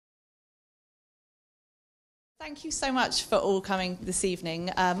Thank you so much for all coming this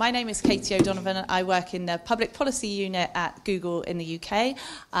evening. My name is Katie O'Donovan. I work in the Public Policy Unit at Google in the UK,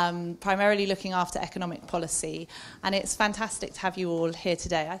 primarily looking after economic policy. And it's fantastic to have you all here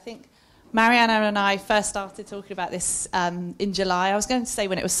today. I think Mariana and I first started talking about this in July. I was going to say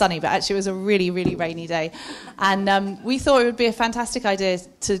when it was sunny, but actually it was a really, really rainy day. And we thought it would be a fantastic idea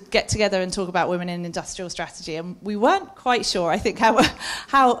to get together and talk about women in industrial strategy. And we weren't quite sure, I think,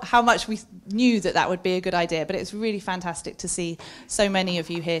 how much we knew that would be a good idea. But it's really fantastic to see so many of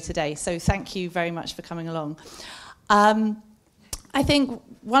you here today. So thank you very much for coming along. I think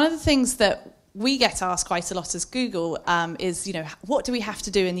one of the things that we get asked quite a lot as Google is, what do we have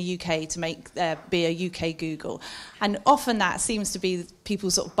to do in the UK to make there be a UK Google? And often that seems to be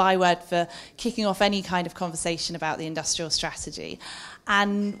people's sort of byword for kicking off any kind of conversation about the industrial strategy.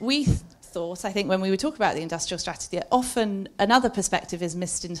 And we thought, I think, when we would talk about the industrial strategy, that often another perspective is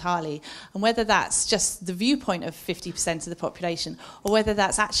missed entirely, and whether that's just the viewpoint of 50% of the population, or whether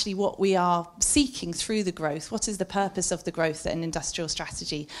that's actually what we are seeking through the growth. What is the purpose of the growth that an industrial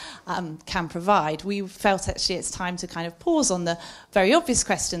strategy can provide? We felt actually it's time to kind of pause on the very obvious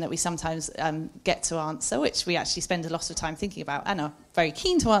question that we sometimes get to answer, which we actually spend a lot of time thinking about and are very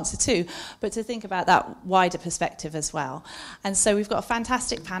keen to answer too, but to think about that wider perspective as well. And so we've got a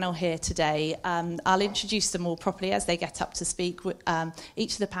fantastic panel here today. I'll introduce them all properly as they get up to speak.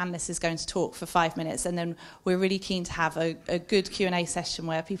 Each of the panelists is going to talk for 5 minutes, and then we're really keen to have a good Q&A session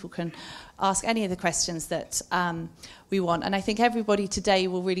where people can ask any of the questions that we want. And I think everybody today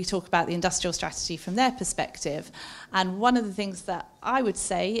will really talk about the industrial strategy from their perspective. And one of the things that I would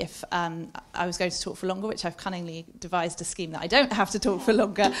say, if I was going to talk for longer, which I've cunningly devised a scheme that I don't have to talk for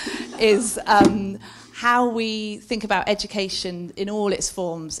longer, is how we think about education in all its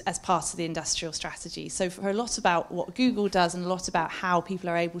forms as part of the industrial strategy. So for a lot about what Google does and a lot about how people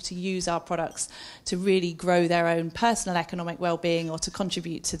are able to use our products to really grow their own personal economic well-being or to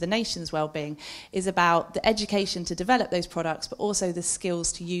contribute to the nation's well-being is about the education to develop those products, but also the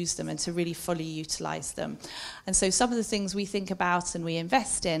skills to use them and to really fully utilize them. And so some of the things we think about and we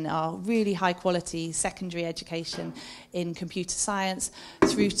invest in are really high quality secondary education in computer science,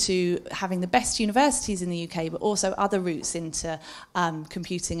 through to having the best universities in the UK, but also other routes into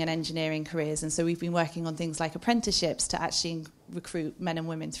computing and engineering careers. And so we've been working on things like apprenticeships to actually recruit men and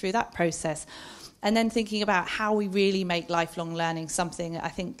women through that process. And then thinking about how we really make lifelong learning something, I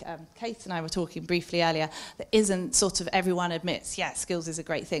think Kate and I were talking briefly earlier, that isn't sort of everyone admits, yeah, skills is a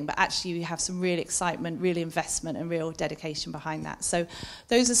great thing, but actually you have some real excitement, real investment and real dedication behind that. So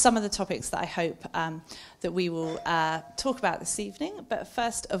those are some of the topics that I hope that we will talk about this evening. But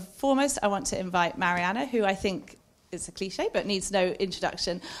first and foremost, I want to invite Mariana, who I think it's a cliche, but needs no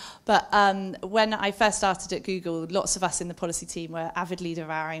introduction. But when I first started at Google, lots of us in the policy team were avidly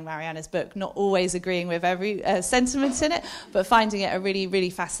devouring Mariana's book, not always agreeing with every sentiment in it, but finding it a really, really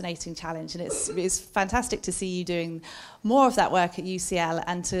fascinating challenge. And it's fantastic to see you doing more of that work at UCL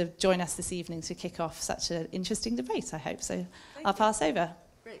and to join us this evening to kick off such an interesting debate, I hope. So I'll pass over.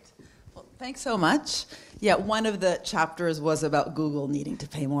 Great. Well, thanks so much. Yeah, one of the chapters was about Google needing to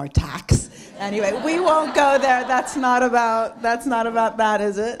pay more tax. Anyway, we won't go there. That's not about that,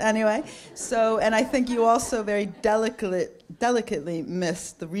 is it? Anyway, so, and I think you also very delicately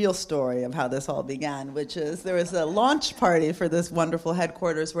missed the real story of how this all began, which is there was a launch party for this wonderful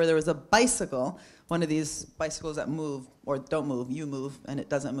headquarters where there was a bicycle, one of these bicycles that move, or don't move, you move, and it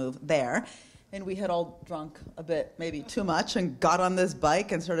doesn't move, there. And we had all drunk a bit, maybe too much, and got on this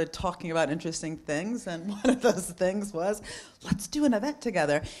bike and started talking about interesting things. And one of those things was, let's do an event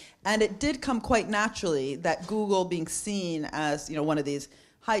together. And it did come quite naturally that Google being seen as, one of these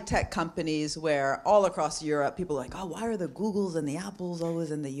high-tech companies where all across Europe, people are like, oh, why are the Googles and the Apples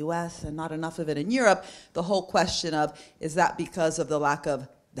always in the US and not enough of it in Europe? The whole question of, is that because of the lack of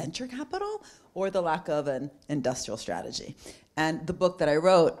venture capital or the lack of an industrial strategy? And the book that I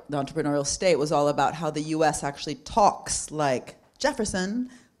wrote, The Entrepreneurial State, was all about how the US actually talks like Jefferson,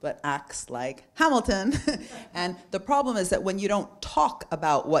 but acts like Hamilton. And the problem is that when you don't talk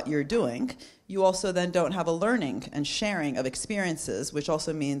about what you're doing, you also then don't have a learning and sharing of experiences, which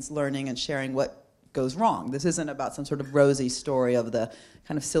also means learning and sharing what goes wrong. This isn't about some sort of rosy story of the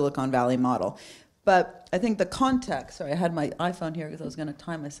kind of Silicon Valley model. But I think the context, sorry, I had my iPhone here because I was going to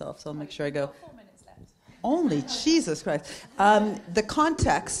time myself, so I'll make sure I go. 4 minutes left. Only, Jesus Christ. The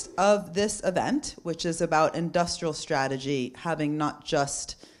context of this event, which is about industrial strategy, having not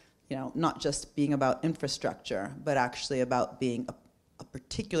just being about infrastructure, but actually about being a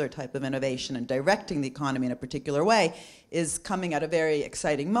particular type of innovation and directing the economy in a particular way, is coming at a very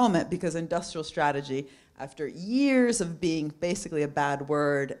exciting moment because industrial strategy, after years of being basically a bad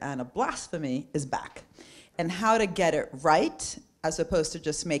word and a blasphemy, is back. and how to get it right, as opposed to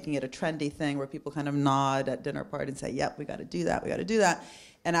just making it a trendy thing where people kind of nod at dinner party and say, yep, we got to do that, we got to do that,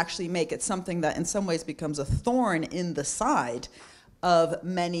 and actually make it something that in some ways becomes a thorn in the side of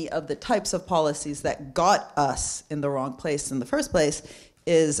many of the types of policies that got us in the wrong place in the first place,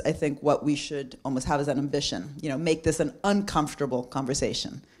 is, I think, what we should almost have as an ambition. You know, make this an uncomfortable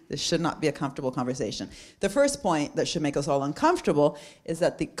conversation. This should not be a comfortable conversation. The first point that should make us all uncomfortable is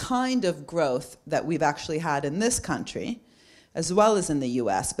that the kind of growth that we've actually had in this country, as well as in the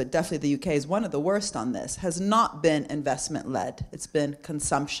US, but definitely the UK is one of the worst on this, has not been investment-led. It's been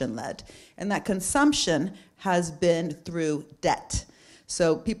consumption-led. And that consumption has been through debt.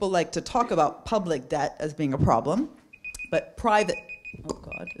 So people like to talk about public debt as being a problem, but private, oh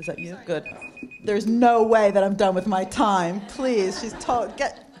God, is that you? Good. There's no way that I'm done with my time. Please, she's told,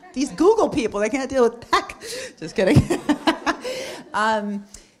 get these Google people, they can't deal with tech. Just kidding.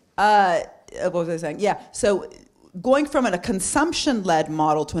 What was I saying? Yeah, so going from a consumption-led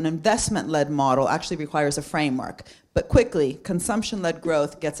model to an investment-led model actually requires a framework. But quickly, consumption-led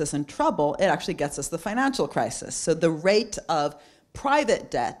growth gets us in trouble. It actually gets us the financial crisis. So the rate of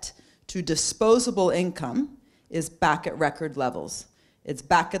private debt to disposable income is back at record levels. It's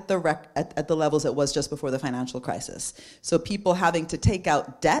back at the levels it was just before the financial crisis. So people having to take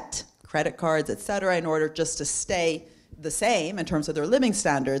out debt, credit cards, et cetera, in order just to stay the same in terms of their living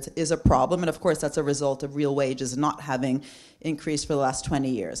standards is a problem. And of course, that's a result of real wages not having increased for the last 20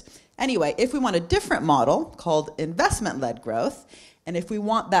 years. Anyway, if we want a different model called investment-led growth, and if we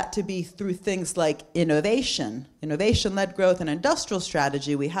want that to be through things like innovation-led growth and industrial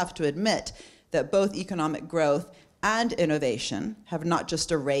strategy, we have to admit that both economic growth and innovation have not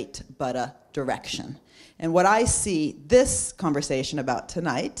just a rate, but a direction. And what I see this conversation about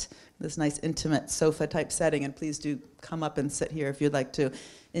tonight, this nice intimate sofa type setting, and please do come up and sit here if you'd like to,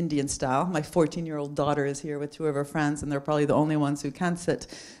 Indian style. My 14-year-old daughter is here with two of her friends, and they're probably the only ones who can sit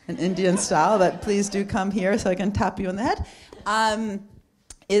in Indian style, but please do come here so I can tap you on the head.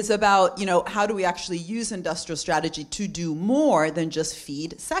 Is about, you know, how do we actually use industrial strategy to do more than just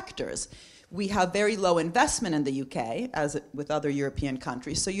feed sectors? We have very low investment in the UK, as with other European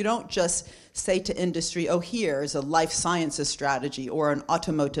countries. So you don't just say to industry, oh, here's a life sciences strategy or an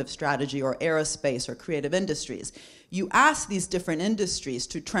automotive strategy or aerospace or creative industries. You ask these different industries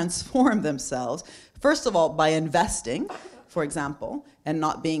to transform themselves, first of all, by investing, for example, and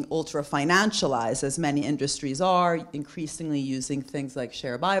not being ultra-financialized, as many industries are, increasingly using things like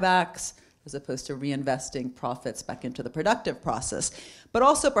share buybacks, as opposed to reinvesting profits back into the productive process, but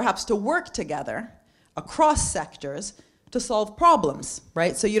also perhaps to work together across sectors to solve problems,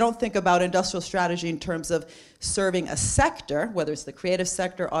 right? So you don't think about industrial strategy in terms of serving a sector, whether it's the creative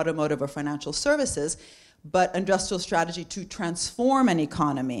sector, automotive, or financial services, but industrial strategy to transform an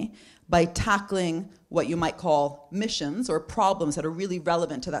economy by tackling what you might call missions or problems that are really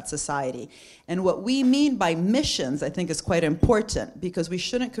relevant to that society. And what we mean by missions, I think, is quite important because we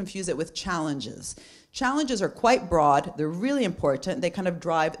shouldn't confuse it with challenges. Challenges are quite broad, they're really important, they kind of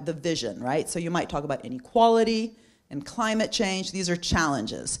drive the vision, right? So you might talk about inequality and climate change, these are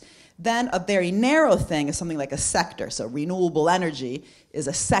challenges. Then a very narrow thing is something like a sector. So renewable energy is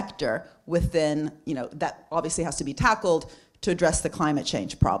a sector within, you know, that obviously has to be tackled to address the climate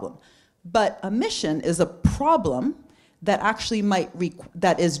change problem. But a mission is a problem that actually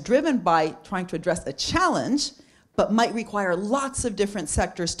that is driven by trying to address a challenge, but might require lots of different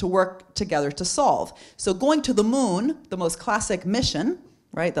sectors to work together to solve. So going to the moon, the most classic mission,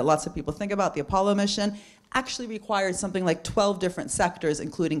 right, that lots of people think about, the Apollo mission, actually required something like 12 different sectors,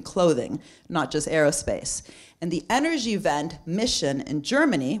 including clothing, not just aerospace. And the Energiewende mission in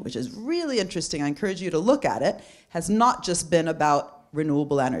Germany, which is really interesting, I encourage you to look at it, has not just been about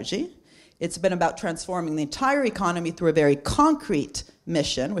renewable energy. It's been about transforming the entire economy through a very concrete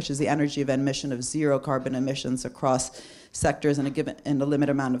mission, which is the Energiewende mission of zero carbon emissions across sectors in a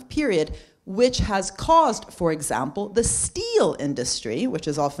limited amount of period, which has caused, for example, the steel industry, which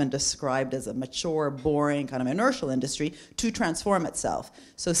is often described as a mature, boring, kind of inertial industry, to transform itself.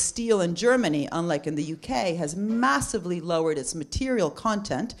 So steel in Germany, unlike in the UK, has massively lowered its material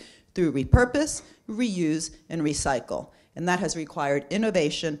content through repurpose, reuse, and recycle. And that has required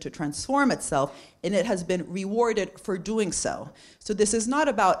innovation to transform itself, and it has been rewarded for doing so. So this is not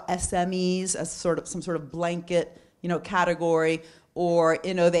about SMEs as some sort of blanket, category, or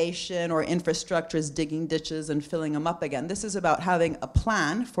innovation or infrastructure is digging ditches and filling them up again. This is about having a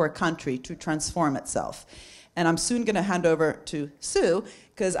plan for a country to transform itself. And I'm soon going to hand over to Sue,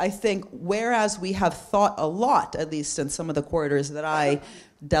 because I think whereas we have thought a lot, at least in some of the corridors that I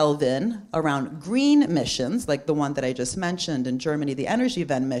delve in, around green missions, like the one that I just mentioned in Germany, the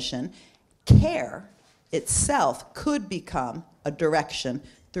Energiewende mission, care itself could become a direction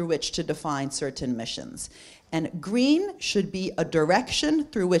through which to define certain missions. And green should be a direction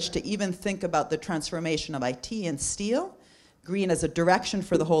through which to even think about the transformation of IT and steel. Green as a direction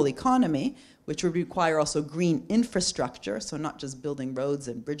for the whole economy, which would require also green infrastructure, so not just building roads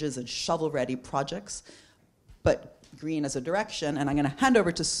and bridges and shovel-ready projects, but green as a direction. And I'm going to hand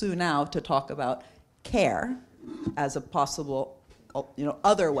over to Sue now to talk about care as a possible,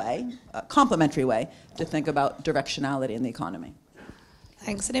 other way, a complementary way to think about directionality in the economy.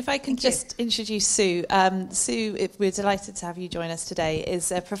 Thanks. And if I can just introduce Sue. Sue, we're delighted to have you join us today,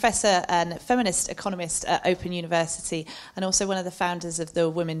 is a professor and feminist economist at Open University and also one of the founders of the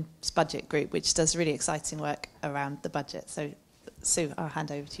Women's Budget Group, which does really exciting work around the budget. So, Sue, I'll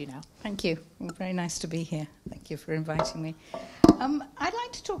hand over to you now. Thank you. Very nice to be here. Thank you for inviting me. I'd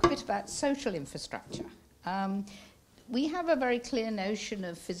like to talk a bit about social infrastructure. We have a very clear notion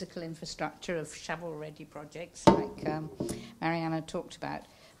of physical infrastructure, of shovel-ready projects, like Mariana talked about.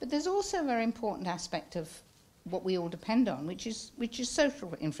 But there's also a very important aspect of what we all depend on, which is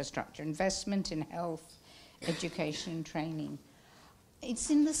social infrastructure, investment in health, education, and training. It's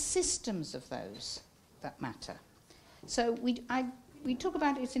in the systems of those that matter. So we talk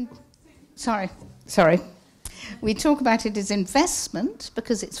about it in... Sorry. We talk about it as investment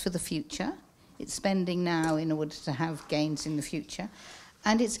because it's for the future. It's spending now in order to have gains in the future.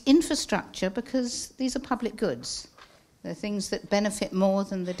 And it's infrastructure because these are public goods. They're things that benefit more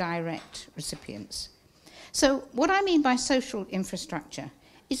than the direct recipients. So what I mean by social infrastructure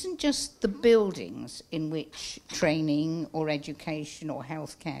isn't just the buildings in which training or education or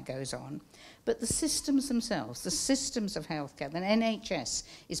healthcare goes on, but the systems themselves, the systems of healthcare. The NHS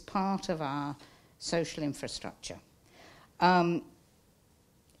is part of our social infrastructure. And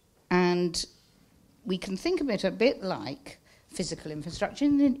we can think of it a bit like physical infrastructure,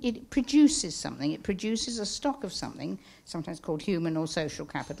 and it produces something. It produces a stock of something, sometimes called human or social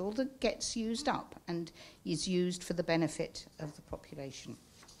capital, that gets used up and is used for the benefit of the population.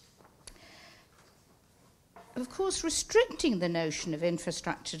 Of course, restricting the notion of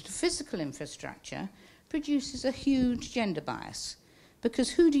infrastructure to physical infrastructure produces a huge gender bias,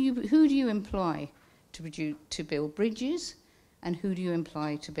 because who do you employ to build bridges, and who do you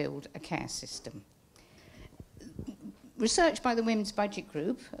employ to build a care system? Research by the Women's Budget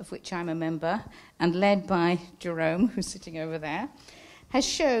Group, of which I'm a member, and led by Jerome, who's sitting over there, has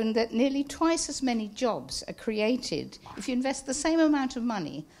shown that nearly twice as many jobs are created if you invest the same amount of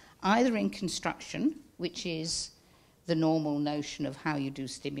money either in construction, which is the normal notion of how you do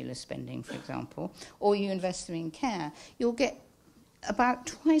stimulus spending, for example, or you invest them in care. You'll get about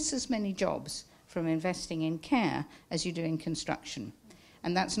twice as many jobs from investing in care as you do in construction.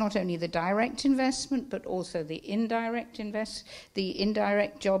 And that's not only the direct investment, but also the indirect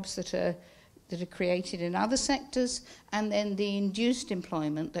jobs that are created in other sectors, and then the induced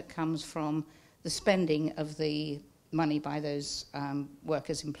employment that comes from the spending of the money by those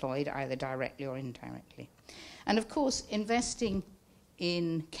workers employed, either directly or indirectly. And of course, investing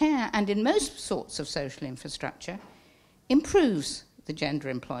in care and in most sorts of social infrastructure improves the gender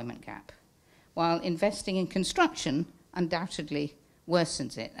employment gap, while investing in construction undoubtedly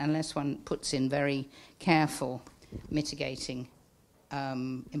worsens it unless one puts in very careful mitigating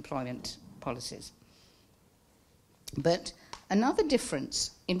employment policies. But another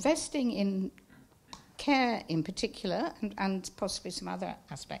difference, investing in care in particular, and possibly some other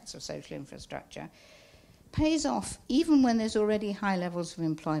aspects of social infrastructure, pays off even when there's already high levels of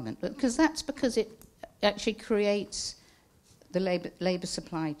employment, because it actually creates the labour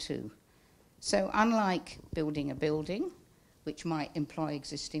supply too. So unlike building a building, which might employ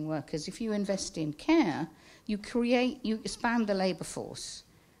existing workers, if you invest in care, you expand the labour force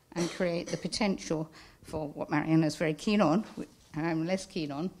and create the potential for what Mariana is very keen on, and I'm less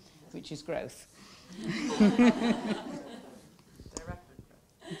keen on, which is growth.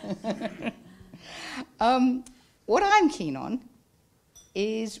 What I'm keen on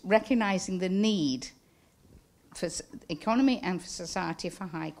is recognising the need for economy and for society for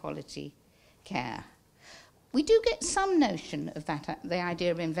high quality care. We do get some notion of that, the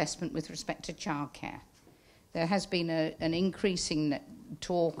idea of investment with respect to childcare. There has been an increasing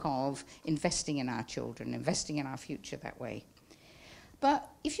talk of investing in our children, investing in our future that way. But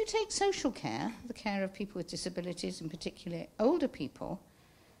if you take social care, the care of people with disabilities, in particular older people,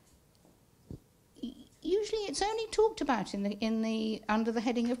 usually it's only talked about under the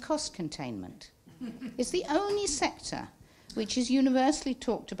heading of cost containment. It's the only sector which is universally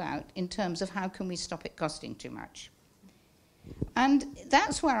talked about in terms of how can we stop it costing too much. And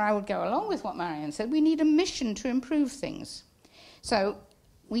that's where I would go along with what Marianne said. We need a mission to improve things. So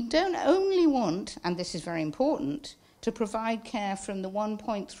we don't only want, and this is very important, to provide care from the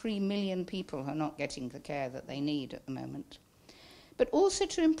 1.3 million people who are not getting the care that they need at the moment, but also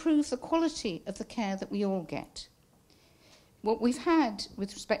to improve the quality of the care that we all get. What we've had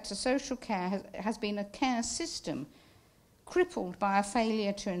with respect to social care has been a care system crippled by a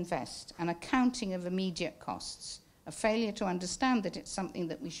failure to invest, an accounting of immediate costs, a failure to understand that it's something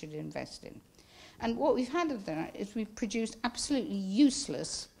that we should invest in. And what we've had of that is we've produced absolutely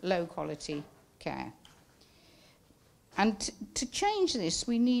useless, low-quality care. And to change this,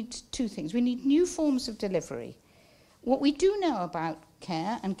 we need two things. We need new forms of delivery. What we do know about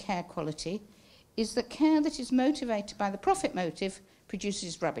care and care quality is that care that is motivated by the profit motive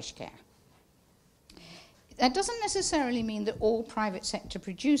produces rubbish care. That doesn't necessarily mean that all private sector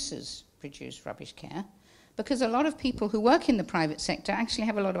producers produce rubbish care, because a lot of people who work in the private sector actually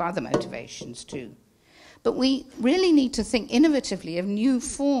have a lot of other motivations too. But we really need to think innovatively of new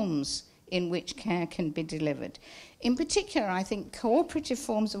forms in which care can be delivered. In particular, I think cooperative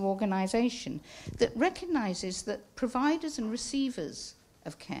forms of organisation that recognises that providers and receivers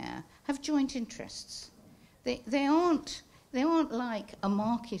of care have joint interests. They aren't like a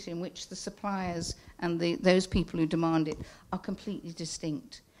market in which the suppliers and those people who demand it are completely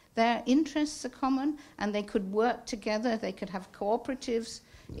distinct. Their interests are common, and they could work together. They could have cooperatives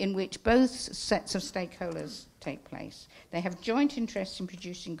in which both sets of stakeholders take place. They have joint interests in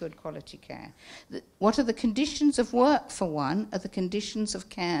producing good quality care. What are the conditions of work for one are the conditions of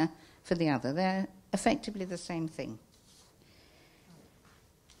care for the other. They're effectively the same thing.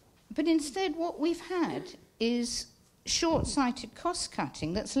 But instead, what we've had is short-sighted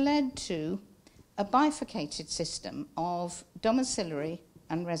cost-cutting that's led to a bifurcated system of domiciliary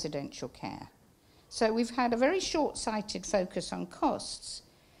and residential care. So we've had a very short-sighted focus on costs,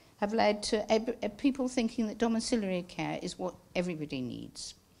 have led to people thinking that domiciliary care is what everybody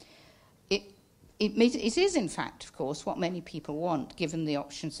needs. It is, in fact, of course, what many people want, given the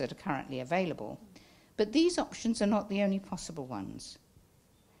options that are currently available. But these options are not the only possible ones.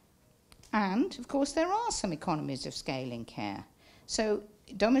 And, of course, there are some economies of scale in care. So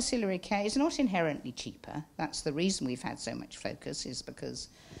domiciliary care is not inherently cheaper. That's the reason we've had so much focus, is because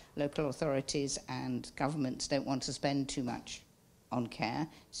local authorities and governments don't want to spend too much on care.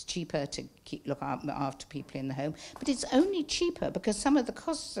 It's cheaper to look after people in the home. But it's only cheaper because some of the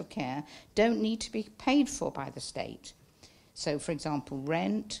costs of care don't need to be paid for by the state. So, for example,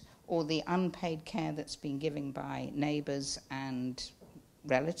 rent or the unpaid care that's been given by neighbours and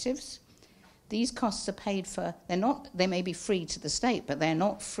relatives. These costs are paid for. They may be free to the state, but they're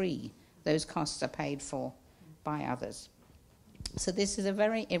not free. Those costs are paid for by others. So this is a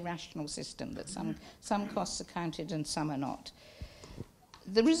very irrational system, that some costs are counted and some are not.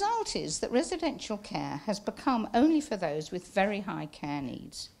 The result is that residential care has become only for those with very high care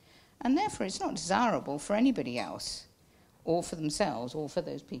needs, and therefore it's not desirable for anybody else, or for themselves, or for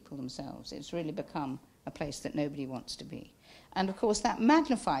those people themselves. It's really become a place that nobody wants to be. And of course that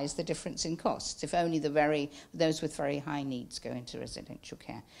magnifies the difference in costs if only those with very high needs go into residential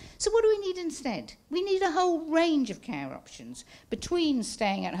care. So what do we need instead? We need a whole range of care options between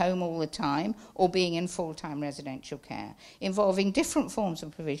staying at home all the time or being in full-time residential care, involving different forms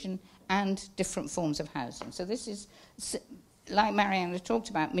of provision and different forms of housing. So this is, like Mariana talked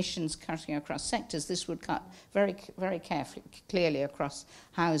about, missions cutting across sectors. This would cut very, very carefully, clearly across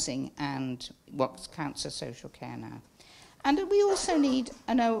housing and what counts as social care now. And we also need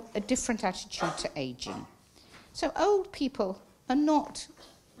a different attitude to ageing. So old people are not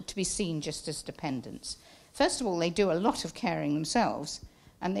to be seen just as dependents. First of all, they do a lot of caring themselves,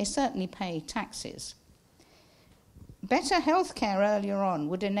 and they certainly pay taxes. Better health care earlier on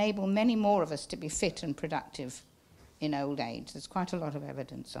would enable many more of us to be fit and productive in old age. There's quite a lot of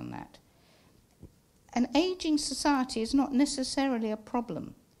evidence on that. An ageing society is not necessarily a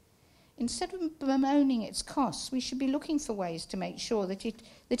problem. Instead of bemoaning its costs, we should be looking for ways to make sure that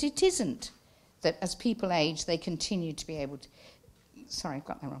it isn't that as people age, they continue to be able to... Sorry, I've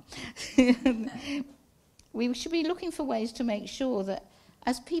got that wrong. We should be looking for ways to make sure that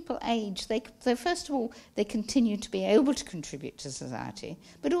as people age, they first of all, they continue to be able to contribute to society,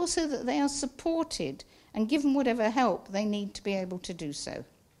 but also that they are supported and given whatever help they need to be able to do so.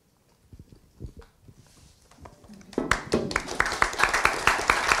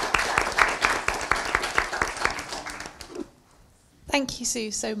 Thank you,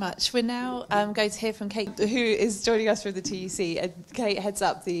 Sue, so much. We're now going to hear from Kate, who is joining us from the TUC. And Kate heads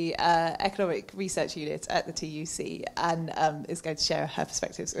up the Economic Research Unit at the TUC and is going to share her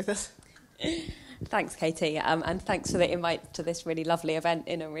perspectives with us. Thanks, Katie, and thanks for the invite to this really lovely event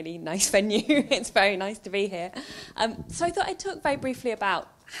in a really nice venue. It's very nice to be here. So I thought I'd talk very briefly about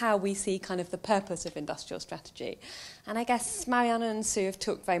how we see kind of the purpose of industrial strategy. And I guess Mariana and Sue have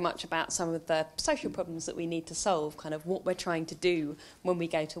talked very much about some of the social problems that we need to solve, kind of what we're trying to do when we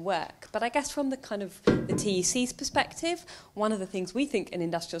go to work. But I guess from the kind of the TUC's perspective, one of the things we think an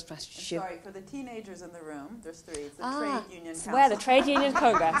industrial strategy should... Sorry, for the teenagers in the room, there's three. It's the Trade Union Council. We're the Trade Union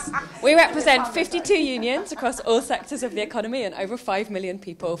Congress. We represent 52 unions across all sectors of the economy and over 5 million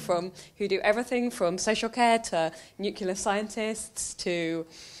people who do everything from social care to nuclear scientists to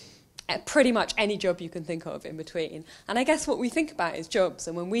pretty much any job you can think of in between. And I guess what we think about is jobs.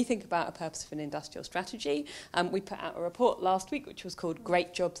 And when we think about a purpose of an industrial strategy, we put out a report last week which was called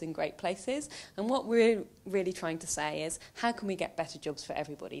Great Jobs in Great Places. And what we're really trying to say is, how can we get better jobs for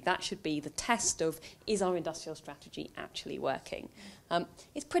everybody? That should be the test of, is our industrial strategy actually working?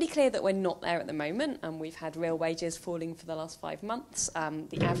 It's pretty clear that we're not there at the moment, and we've had real wages falling for the last 5 months.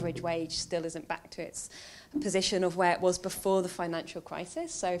 The average wage still isn't back to its position of where it was before the financial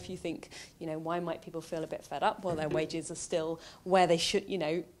crisis. So if you think, why might people feel a bit fed up? Well, their wages are still where they should,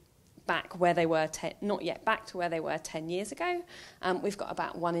 back where they were, not yet back to where they were 10 years ago. We've got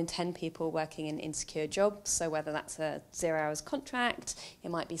about 1 in 10 people working in insecure jobs, so whether that's a 0 hours contract, it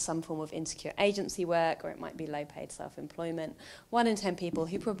might be some form of insecure agency work, or it might be low-paid self-employment. 1 in 10 people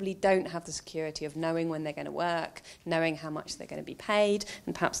who probably don't have the security of knowing when they're going to work, knowing how much they're going to be paid,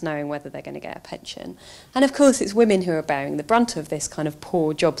 and perhaps knowing whether they're going to get a pension. And of course, it's women who are bearing the brunt of this kind of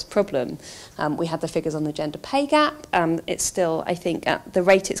poor jobs problem. We had the figures on the gender pay gap. It's still, I think, at the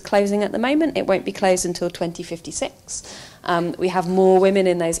rate it's closing at the moment, it won't be closed until 2056. We have more women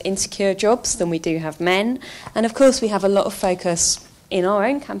in those insecure jobs than we do have men. And of course, we have a lot of focus in our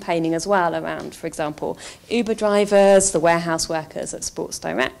own campaigning as well around, for example, Uber drivers, the warehouse workers at Sports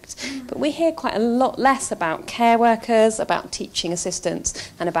Direct. But we hear quite a lot less about care workers, about teaching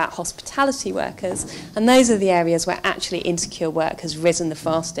assistants, and about hospitality workers. And those are the areas where actually insecure work has risen the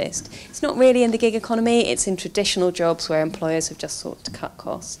fastest. It's not really in the gig economy, it's in traditional jobs where employers have just sought to cut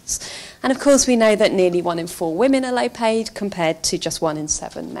costs. And of course, we know that nearly 1 in 4 women are low paid compared to just 1 in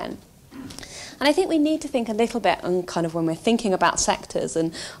 7 men. And I think we need to think a little bit on kind of when we're thinking about sectors,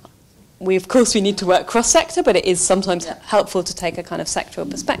 and we need to work cross-sector, but it is sometimes helpful to take a kind of sectoral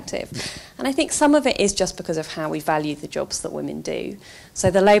perspective. And I think some of it is just because of how we value the jobs that women do.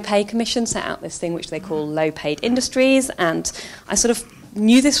 So the Low Pay Commission set out this thing which they call low paid industries, and I sort of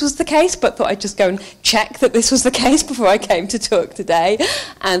knew this was the case, but thought I'd just go and check that this was the case before I came to talk today.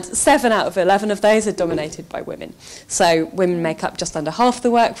 And 7 out of 11 of those are dominated by women. So women make up just under half the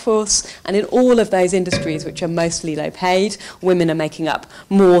workforce, and in all of those industries, which are mostly low paid, women are making up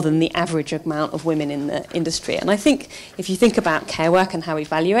more than the average amount of women in the industry. And I think if you think about care work and how we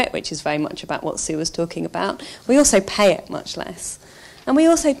value it, which is very much about what Sue was talking about, we also pay it much less. And we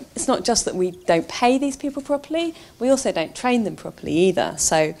also, it's not just that we don't pay these people properly, we also don't train them properly either.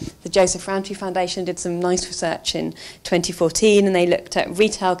 So the Joseph Rowntree Foundation did some nice research in 2014, and they looked at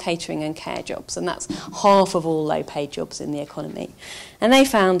retail, catering and care jobs, and that's half of all low-paid jobs in the economy. And they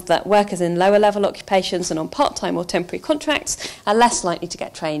found that workers in lower-level occupations and on part-time or temporary contracts are less likely to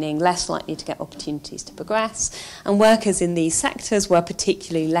get training, less likely to get opportunities to progress, and workers in these sectors were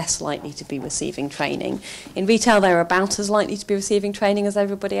particularly less likely to be receiving training. In retail, they were about as likely to be receiving training as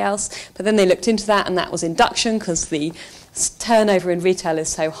everybody else, but then they looked into that, and that was induction, because the turnover in retail is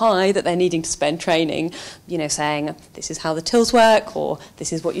so high that they're needing to spend training, saying this is how the tills work, or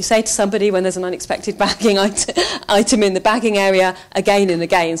this is what you say to somebody when there's an unexpected bagging item in the bagging area again and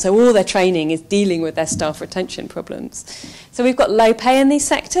again. So all their training is dealing with their staff retention problems. So we've got low pay in these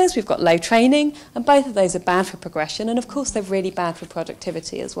sectors, we've got low training, and both of those are bad for progression, and of course they're really bad for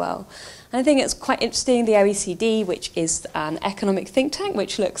productivity as well. And I think it's quite interesting, the OECD, which is an economic think tank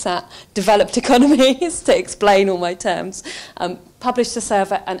which looks at developed economies, to explain all my terms, published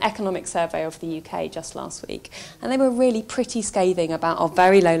an economic survey of the UK just last week. And they were really pretty scathing about our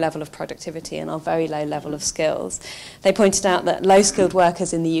very low level of productivity and our very low level of skills. They pointed out that low-skilled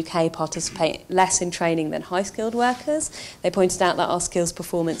workers in the UK participate less in training than high-skilled workers. They pointed out that our skills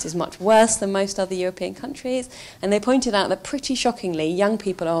performance is much worse than most other European countries. And they pointed out that, pretty shockingly, young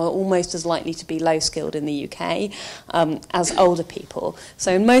people are almost as likely to be low-skilled in the UK as older people.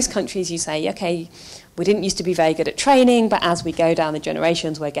 So in most countries you say, okay, we didn't used to be very good at training, but as we go down the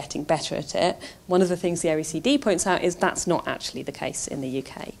generations, we're getting better at it. One of the things the OECD points out is that's not actually the case in the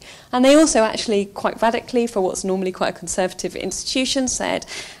UK. And they also actually, quite radically, for what's normally quite a conservative institution, said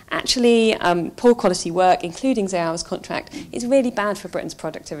actually poor quality work, including 0 hours contract, is really bad for Britain's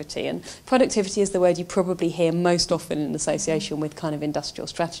productivity. And productivity is the word you probably hear most often in association with kind of industrial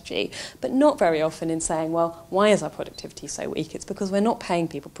strategy, but not very often in saying, well, why is our productivity so weak? It's because we're not paying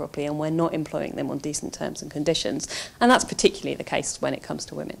people properly and we're not employing them on decent terms and conditions. And that's particularly the case when it comes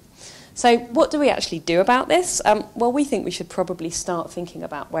to women. So what do we actually do about this? Well, we think we should probably start thinking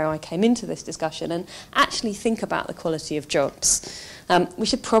about where I came into this discussion and actually think about the quality of jobs. We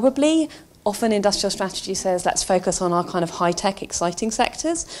should probably, often industrial strategy says, let's focus on our kind of high-tech, exciting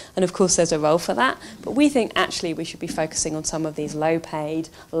sectors. And of course, there's a role for that. But we think actually we should be focusing on some of these low-paid,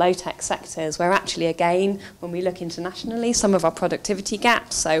 low-tech sectors where actually, again, when we look internationally, some of our productivity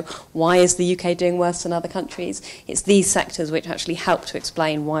gaps, so why is the UK doing worse than other countries? It's these sectors which actually help to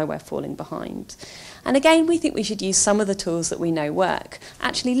explain why we're falling behind. And again, we think we should use some of the tools that we know work.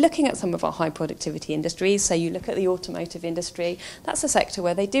 Actually looking at some of our high productivity industries, so you look at the automotive industry, that's a sector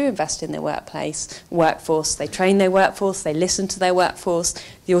where they do invest in their workforce, they train their workforce, they listen to their workforce.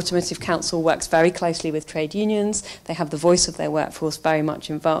 The Automotive Council works very closely with trade unions, they have the voice of their workforce very much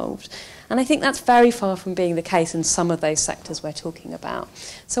involved. And I think that's very far from being the case in some of those sectors we're talking about.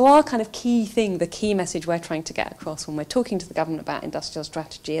 So our kind of key thing, the key message we're trying to get across when we're talking to the government about industrial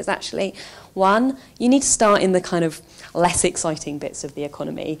strategy is actually, one, you need to start in the kind of less exciting bits of the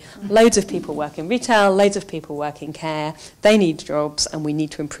economy. Loads of people work in retail, loads of people work in care, they need jobs and we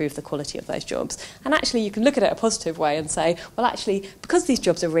need to improve the quality of those jobs. And actually you can look at it a positive way and say, well actually, because these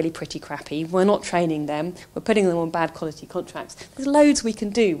jobs are really pretty crappy, we're not training them, we're putting them on bad quality contracts, there's loads we can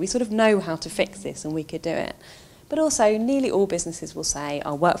do. We sort of know how to fix this and we could do it. But also, nearly all businesses will say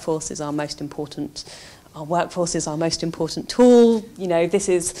our workforce is our most important tool, you know, this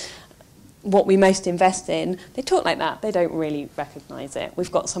is what we most invest in. They talk like that, they don't really recognise it.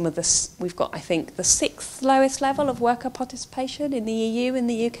 We've got I think, the 6th lowest level of worker participation in the EU, in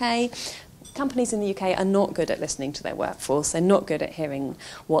the UK. Companies in the UK are not good at listening to their workforce, they're not good at hearing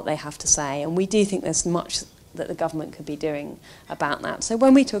what they have to say, and we do think there's much that the government could be doing about that. So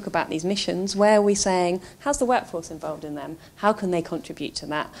when we talk about these missions, where are we saying, how's the workforce involved in them? How can they contribute to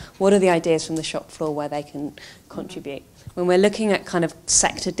that? What are the ideas from the shop floor where they can contribute? When we're looking at kind of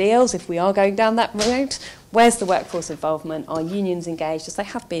sector deals, if we are going down that road, where's the workforce involvement? Are unions engaged, as they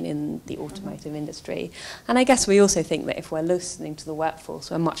have been in the automotive industry? And I guess we also think that if we're listening to the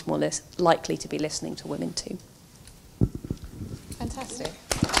workforce, we're much more likely to be listening to women too. Fantastic.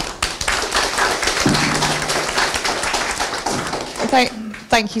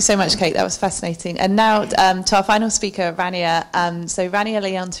 Thank you so much, Kate. That was fascinating. And now to our final speaker, Rannia. So Rannia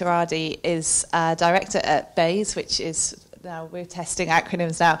Leontaridi is director at BEIS, which is, now we're testing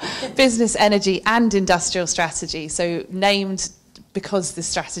acronyms now, Business, Energy and Industrial Strategy. So named because this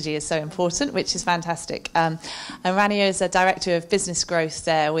strategy is so important, which is fantastic. And Rannia is a director of business growth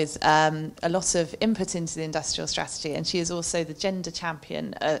there with a lot of input into the industrial strategy, and she is also the gender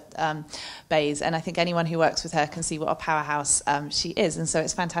champion at BEIS, and I think anyone who works with her can see what a powerhouse she is, and so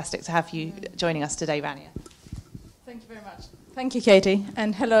it's fantastic to have you joining us today, Rannia. Thank you very much. Thank you, Katie,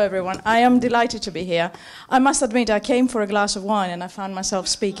 and hello, everyone. I am delighted to be here. I must admit, I came for a glass of wine and I found myself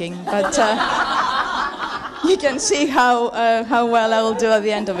speaking, but you can see how well I will do at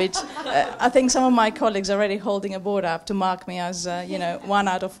the end of it. I think some of my colleagues are already holding a board up to mark me as, 1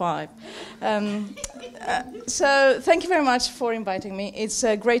 out of 5. So thank you very much for inviting me. It's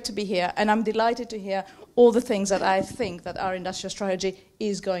great to be here, and I'm delighted to hear all the things that I think that our industrial strategy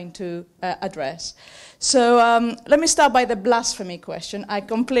is going to address. So let me start by the blasphemy question. I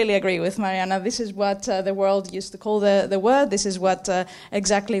completely agree with Mariana. This is what the world used to call the word. This is what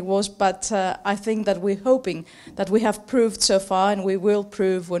exactly it was. But I think that we're hoping that we have proved so far, and we will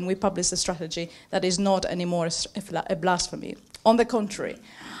prove when we publish the strategy, that is not anymore a blasphemy. On the contrary,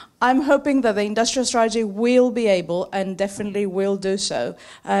 I'm hoping that the industrial strategy will be able, and definitely will do so,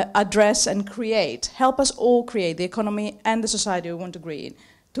 address and help us all create the economy and the society we want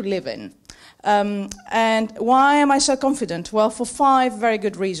to live in. And why am I so confident? Well, for 5 very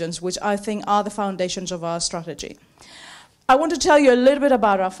good reasons, which I think are the foundations of our strategy. I want to tell you a little bit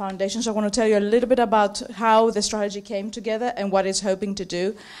about our foundations. I want to tell you a little bit about how the strategy came together and what it's hoping to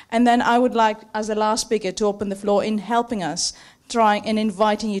do. And then I would like, as the last speaker, to open the floor in helping us, trying and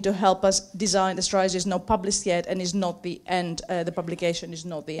inviting you to help us design the strategy. It's not published yet and is not the end. The publication is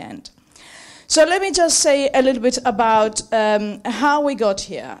not the end. So let me just say a little bit about how we got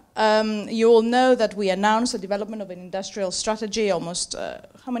here. You all know that we announced the development of an industrial strategy almost,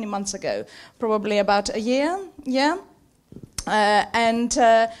 how many months ago? Probably about a year, yeah?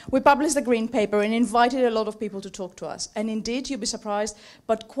 We published the green paper and invited a lot of people to talk to us. And indeed, you'll be surprised,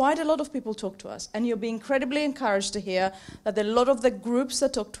 but quite a lot of people talked to us. And you'll be incredibly encouraged to hear that a lot of the groups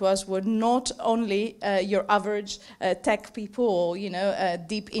that talked to us were not only your average tech people or,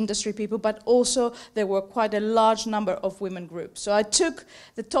 deep industry people, but also there were quite a large number of women groups. So I took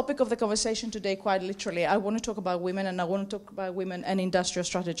the topic of the conversation today quite literally. I want to talk about women, and I want to talk about women and industrial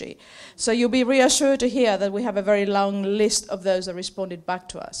strategy. So you'll be reassured to hear that we have a very long list of those that responded back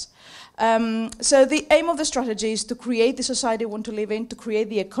to us. So the aim of the strategy is to create the society we want to live in, to create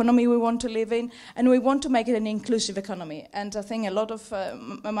the economy we want to live in, and we want to make it an inclusive economy. And I think a lot of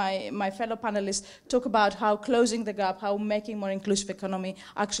my fellow panelists talk about how closing the gap, how making more inclusive economy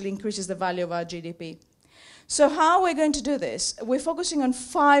actually increases the value of our GDP. So how are we going to do this? We're focusing on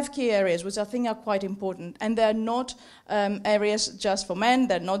 5 key areas, which I think are quite important. And they're not areas just for men,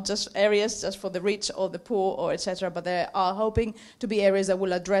 they're not just areas just for the rich or the poor or etc. But they are hoping to be areas that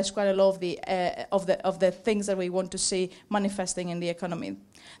will address quite a lot of the things that we want to see manifesting in the economy.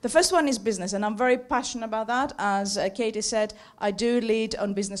 The first one is business, and I'm very passionate about that. As Katie said, I do lead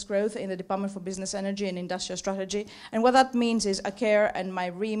on business growth in the Department for Business Energy and Industrial Strategy. And what that means is I care, and my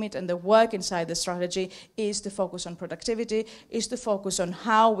remit and the work inside the strategy is to focus on productivity, is to focus on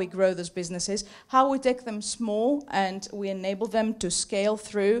how we grow those businesses, how we take them small and we enable them to scale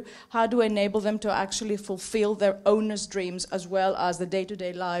through, how do we enable them to actually fulfill their owners' dreams as well as the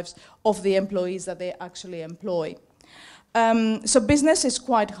day-to-day lives of the employees that they actually employ. So business is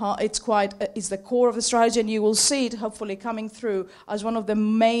quite hard, it's the core of the strategy, and you will see it hopefully coming through as one of the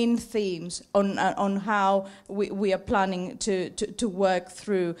main themes on how we are planning to work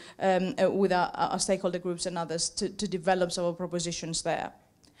through with our stakeholder groups and others to develop some of our propositions there.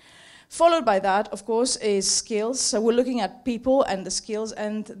 Followed by that, of course, is skills. So we're looking at people and the skills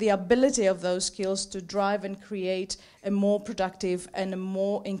and the ability of those skills to drive and create a more productive and a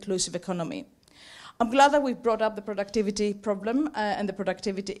more inclusive economy. I'm glad that we've brought up the productivity problem and the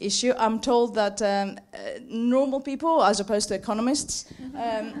productivity issue. I'm told that normal people, as opposed to economists,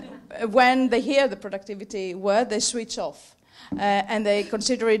 when they hear the productivity word, they switch off. And they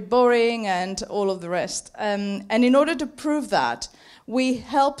consider it boring and all of the rest. And in order to prove that, we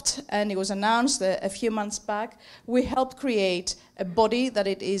helped, and it was announced a few months back, we helped create a body that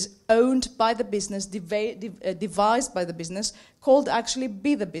it is owned by the business, devised by the business, called actually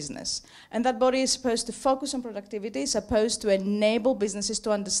Be the Business. And that body is supposed to focus on productivity, supposed to enable businesses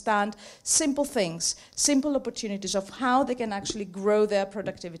to understand simple things, simple opportunities of how they can actually grow their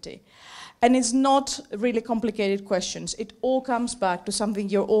productivity. And it's not really complicated questions. It all comes back to something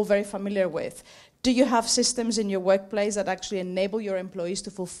you're all very familiar with. Do you have systems in your workplace that actually enable your employees to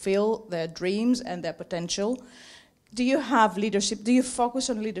fulfill their dreams and their potential? Do you have leadership? Do you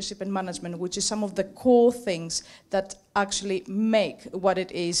focus on leadership and management, which is some of the core things that actually make what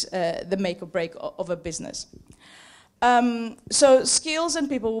it is the make or break of a business? So skills and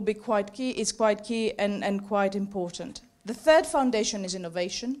people will be quite key. It's quite key and quite important. The third foundation is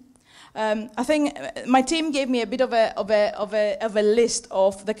innovation. I think my team gave me a bit of a list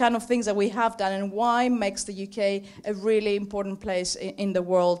of the kind of things that we have done and why makes the UK a really important place in the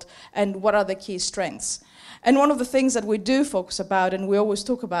world and what are the key strengths. And one of the things that we do focus about and we always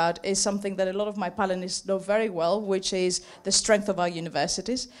talk about is something that a lot of my panelists know very well, which is the strength of our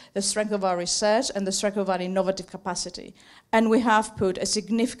universities, the strength of our research, and the strength of our innovative capacity. And we have put a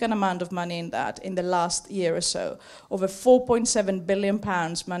significant amount of money in that in the last year or so, over £4.7 billion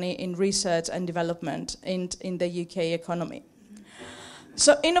money in research and development in the UK economy.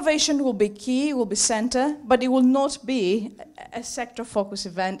 So innovation will be key, will be center, but it will not be a sector-focused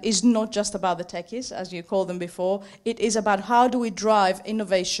event. It's not just about the techies, as you called them before. It is about how do we drive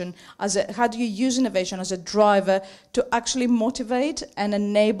innovation, how do you use innovation as a driver to actually motivate and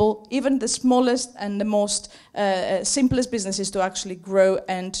enable even the smallest and the most simplest businesses to actually grow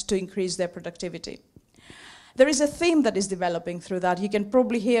and to increase their productivity. There is a theme that is developing through that. You can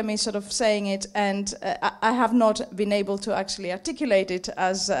probably hear me sort of saying it, and I have not been able to actually articulate it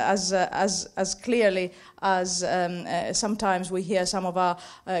as clearly as sometimes we hear some of our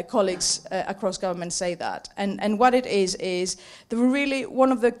colleagues across government say that. And what it is really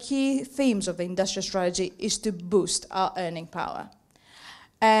one of the key themes of the industrial strategy is to boost our earning power.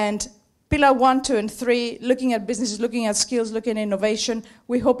 And Pillar 1, 2, and 3, looking at businesses, looking at skills, looking at innovation,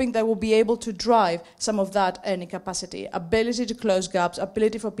 we're hoping that we'll be able to drive some of that earning capacity, ability to close gaps,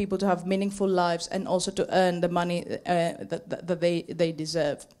 ability for people to have meaningful lives, and also to earn the money that they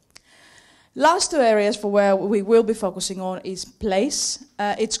deserve. Last two areas for where we will be focusing on is place.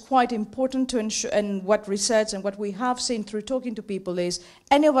 It's quite important to ensure, and what research and what we have seen through talking to people is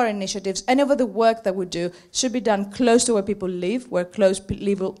any of our initiatives, any of the work that we do should be done close to where people live, where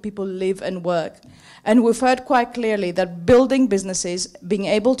people live and work. And we've heard quite clearly that building businesses, being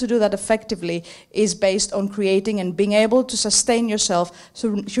able to do that effectively, is based on creating and being able to sustain yourself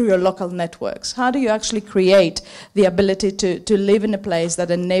through your local networks. How do you actually create the ability to live in a place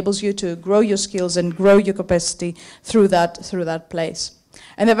that enables you to grow your skills and grow your capacity through that place?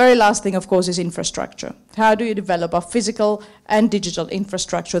 And the very last thing, of course, is infrastructure. How do you develop a physical and digital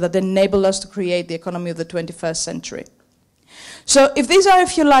infrastructure that enable us to create the economy of the 21st century? So if these are,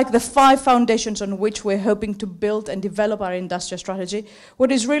 if you like, the 5 foundations on which we're hoping to build and develop our industrial strategy,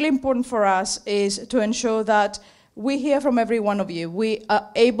 what is really important for us is to ensure that we hear from every one of you. We are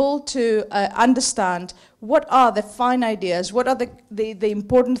able to understand what are the fine ideas, what are the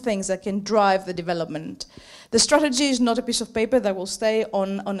important things that can drive the development. The strategy is not a piece of paper that will stay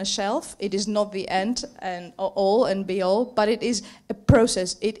on a shelf. It is not the end and all and be all, but it is a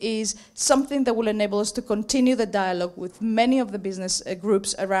process. It is something that will enable us to continue the dialogue with many of the business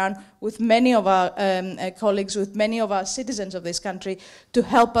groups around, with many of our colleagues, with many of our citizens of this country, to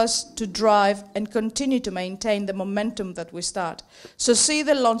help us to drive and continue to maintain the momentum that we start. So see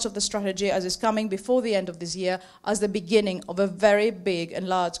the launch of the strategy as is coming before the end of this year as the beginning of a very big and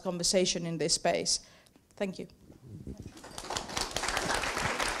large conversation in this space. Thank you.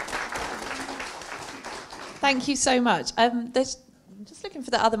 Thank you so much. I'm just looking for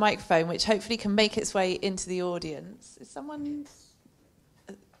the other microphone, which hopefully can make its way into the audience. Is someone...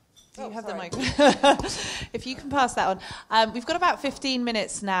 Do you have the microphone? If you can pass that on. We've got about 15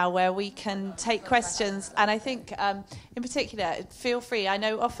 minutes now where we can take questions. And I think, in particular, feel free. I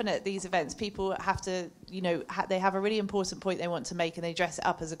know often at these events, people have to, they have a really important point they want to make and they dress it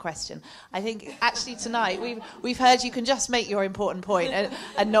up as a question. I think, actually, tonight, we've heard you can just make your important point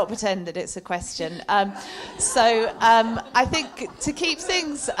and not pretend that it's a question. I think to keep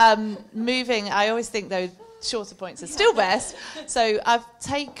things moving, I always think, though, shorter points are still best. So I'll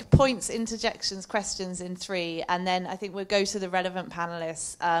take points, interjections, questions in 3, and then I think we'll go to the relevant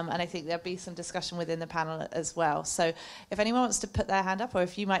panellists, and I think there'll be some discussion within the panel as well. So if anyone wants to put their hand up, or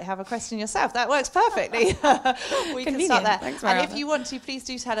if you might have a question yourself, that works perfectly. We can start there. Thanks, and if you want to, please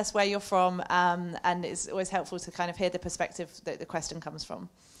do tell us where you're from, and it's always helpful to kind of hear the perspective that the question comes from.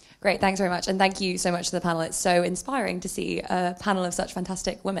 Great, thanks very much. And thank you so much to the panel. It's so inspiring to see a panel of such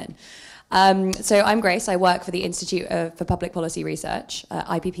fantastic women. So I'm Grace. I work for the Institute for Public Policy Research,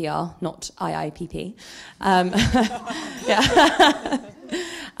 IPPR, not IIPP.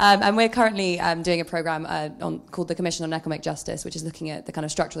 And we're currently doing a programme called the Commission on Economic Justice, which is looking at the kind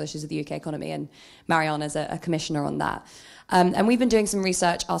of structural issues of the UK economy, and Mariana is a commissioner on that. And we've been doing some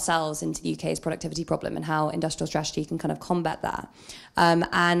research ourselves into the UK's productivity problem and how industrial strategy can kind of combat that.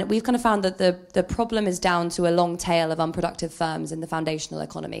 And we've kind of found that the problem is down to a long tail of unproductive firms in the foundational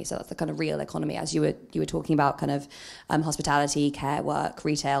economy. So that's the kind of real economy, as you were talking about, kind of hospitality, care work,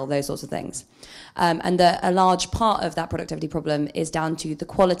 retail, those sorts of things. And a large part of that productivity problem is down to the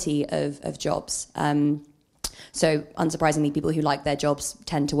quality of jobs. So unsurprisingly, people who like their jobs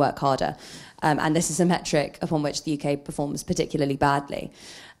tend to work harder. And this is a metric upon which the UK performs particularly badly.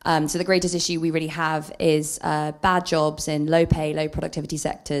 So the greatest issue we really have is bad jobs in low-pay, low-productivity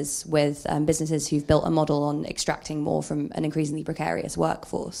sectors with businesses who've built a model on extracting more from an increasingly precarious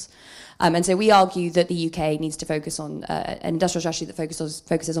workforce. And so we argue that the UK needs to focus on an industrial strategy that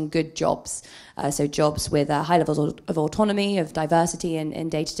focuses on good jobs. So jobs with high levels of autonomy, of diversity in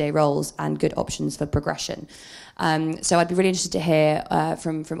day-to-day roles, and good options for progression. So I'd be really interested to hear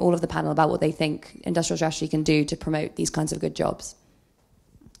from all of the panel about what they think industrial strategy can do to promote these kinds of good jobs.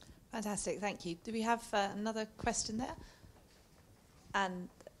 Fantastic, thank you. Do we have another question there? And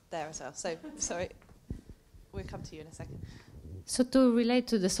there as well. So, sorry, we'll come to you in a second. So to relate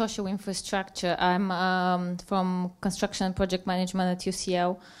to the social infrastructure, I'm from construction and project management at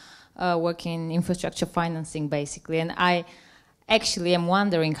UCL, working in infrastructure financing basically. And I actually am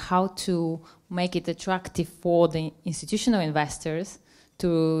wondering how to make it attractive for the institutional investors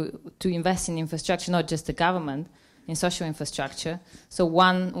to invest in infrastructure, not just the government, in social infrastructure. So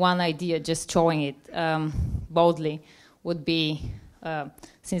one idea, just showing it boldly, would be,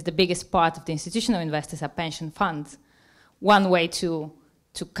 since the biggest part of the institutional investors are pension funds, one way to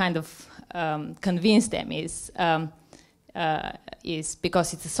kind of convince them is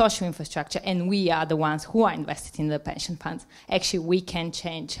because it's a social infrastructure and we are the ones who are invested in the pension funds. Actually, we can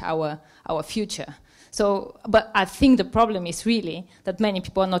change our future. So, but I think the problem is really that many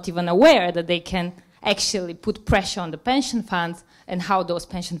people are not even aware that they can actually put pressure on the pension funds and how those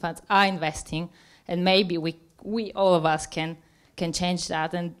pension funds are investing. And maybe we all of us can change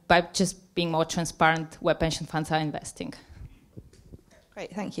that, and by just being more transparent where pension funds are investing.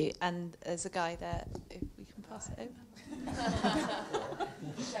 Great, thank you. And there's a guy there, if we can pass it over.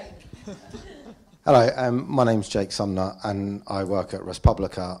 Hello, my name's Jake Sumner, and I work at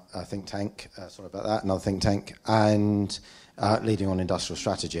Respublica, a think tank, sorry about that, another think tank, and leading on industrial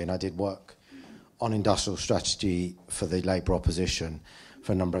strategy. And I did work on industrial strategy for the Labour opposition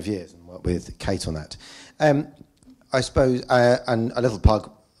for a number of years and worked with Kate on that. I suppose, and a little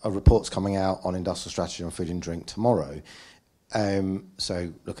plug, a report's coming out on industrial strategy on food and drink tomorrow.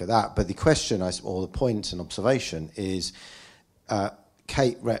 So look at that. But the question, or the point and observation is,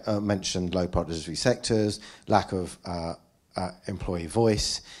 Kate mentioned low productivity sectors, lack of employee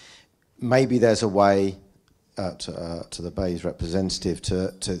voice. Maybe there's a way, to the Bay's representative, to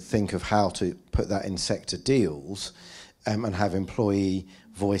think of how to put that in sector deals and have employee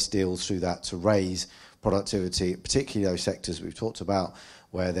voice deals through that to raise productivity, particularly those sectors we've talked about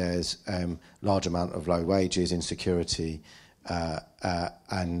where there's large amount of low wages, insecurity,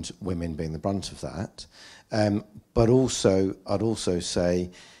 and women being the brunt of that. But also, I'd also say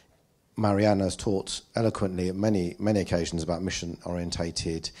Mariana's talked eloquently at many occasions about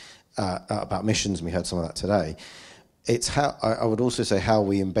mission-orientated, about missions, and we heard some of that today. It's how, I would also say how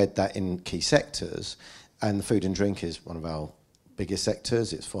we embed that in key sectors, and food and drink is one of our biggest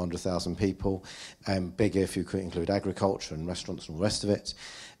sectors. It's 400,000 people, bigger if you could include agriculture and restaurants and all the rest of it.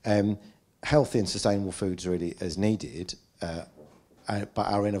 Healthy and sustainable foods really is needed, but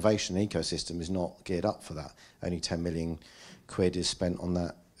our innovation ecosystem is not geared up for that. Only 10 million quid is spent on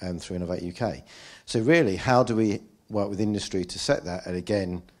that through Innovate UK. So really, how do we work with industry to set that? And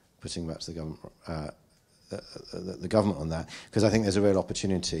again, putting back to the government, the government on that, because I think there's a real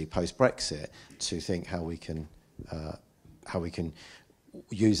opportunity post-Brexit to think how we can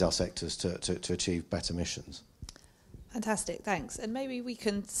use our sectors to achieve better missions. Fantastic, thanks. And maybe we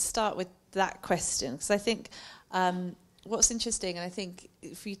can start with that question, because I think what's interesting, and I think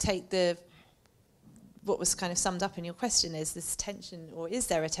if you take what was kind of summed up in your question is this tension, or is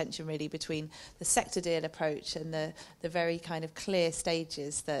there a tension really between the sector deal approach and the very kind of clear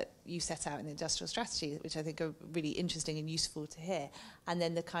stages that you set out in the industrial strategy, which I think are really interesting and useful to hear, and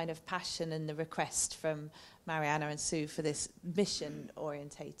then the kind of passion and the request from Mariana and Sue for this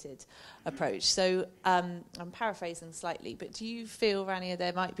mission-orientated approach. So I'm paraphrasing slightly, but do you feel, Rannia,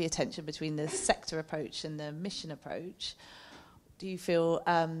 there might be a tension between the sector approach and the mission approach? Do you feel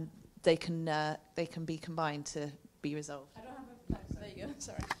they can be combined to be resolved? I don't have a there you go.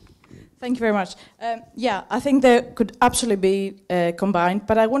 Sorry. Thank you very much. Yeah, I think they could absolutely be combined,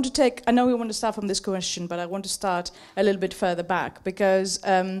 but I know we want to start from this question, but I want to start a little bit further back, because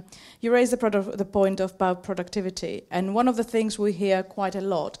you raised the point about productivity, and one of the things we hear quite a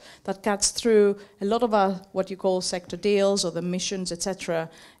lot that cuts through a lot of our, what you call sector deals or the missions, etc.,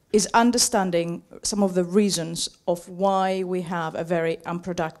 is understanding some of the reasons of why we have a very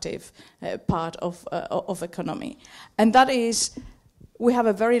unproductive part of economy. And that is, we have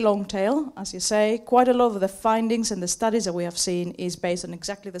a very long tail, as you say. Quite a lot of the findings and the studies that we have seen is based on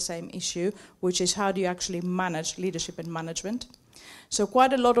exactly the same issue, which is how do you actually manage leadership and management. So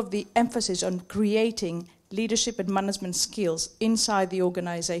quite a lot of the emphasis on creating leadership and management skills inside the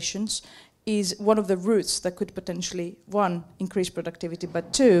organizations is one of the routes that could potentially, one, increase productivity,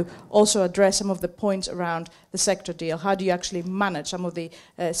 but two, also address some of the points around the sector deal. How do you actually manage some of the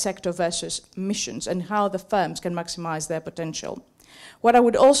sector versus missions, and how the firms can maximize their potential? What I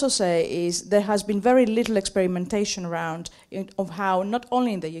would also say is there has been very little experimentation around of how, not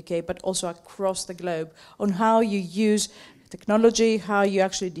only in the UK, but also across the globe, on how you use technology, how you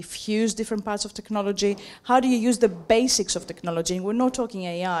actually diffuse different parts of technology, how do you use the basics of technology. And we're not talking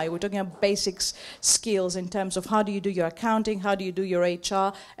AI, we're talking about basics skills in terms of how do you do your accounting, how do you do your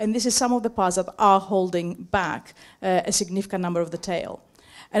HR, and this is some of the parts that are holding back a significant number of the tail.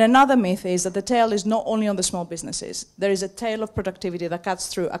 And another myth is that the tail is not only on the small businesses. There is a tail of productivity that cuts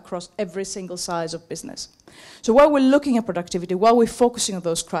through across every single size of business. So while we're looking at productivity, while we're focusing on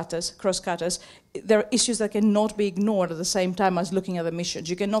those cross-cutters, there are issues that cannot be ignored at the same time as looking at the missions.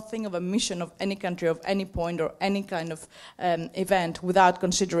 You cannot think of a mission of any country, of any point, or any kind of event without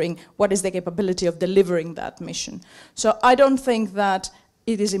considering what is the capability of delivering that mission. So I don't think that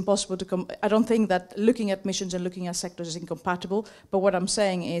it is impossible to I don't think that looking at missions and looking at sectors is incompatible, but what I'm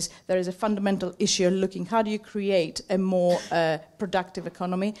saying is there is a fundamental issue looking how do you create a more productive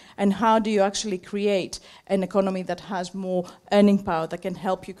economy, and how do you actually create an economy that has more earning power that can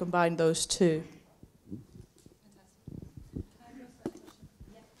help you combine those two.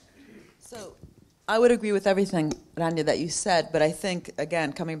 So I would agree with everything, Rannia, that you said, but I think,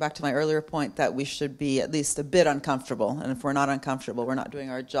 again, coming back to my earlier point, that we should be at least a bit uncomfortable. And if we're not uncomfortable, we're not doing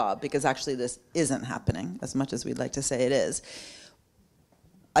our job, because actually this isn't happening, as much as we'd like to say it is.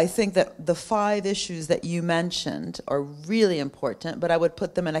 I think that the 5 issues that you mentioned are really important, but I would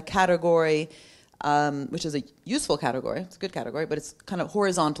put them in a category, which is a useful category, it's a good category, but it's kind of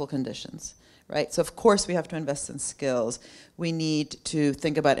horizontal conditions. Right? So of course we have to invest in skills. We need to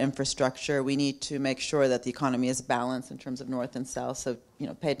think about infrastructure. We need to make sure that the economy is balanced in terms of north and south, so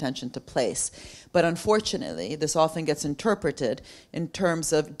pay attention to place. But unfortunately, this often gets interpreted in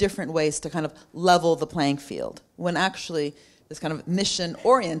terms of different ways to kind of level the playing field, when actually this kind of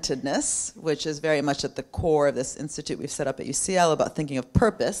mission-orientedness, which is very much at the core of this institute we've set up at UCL about thinking of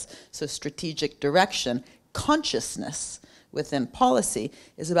purpose, so strategic direction, consciousness within policy,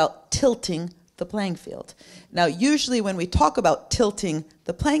 is about tilting the playing field. Now, usually when we talk about tilting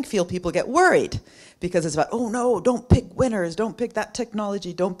the playing field, people get worried because it's about, oh no, don't pick winners, don't pick that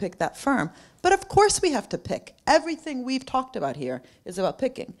technology, don't pick that firm. But of course we have to pick. Everything we've talked about here is about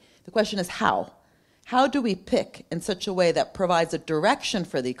picking. The question is how? How do we pick in such a way that provides a direction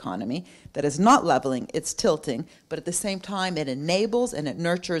for the economy that is not leveling, it's tilting, but at the same time it enables and it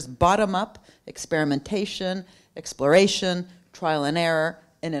nurtures bottom-up experimentation, exploration, trial and error,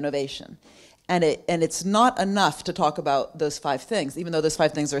 and innovation. And it's not enough to talk about those 5 things, even though those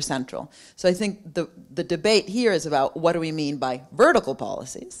 5 things are central. So I think the debate here is about what do we mean by vertical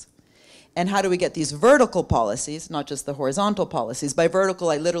policies, and how do we get these vertical policies, not just the horizontal policies. By vertical,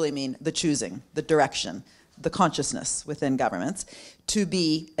 I literally mean the choosing, the direction, the consciousness within governments, to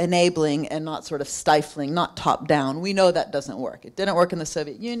be enabling and not sort of stifling, not top-down. We know that doesn't work. It didn't work in the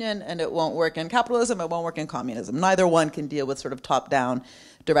Soviet Union, and it won't work in capitalism, it won't work in communism. Neither one can deal with sort of top-down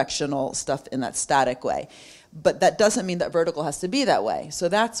directional stuff in that static way. But that doesn't mean that vertical has to be that way. So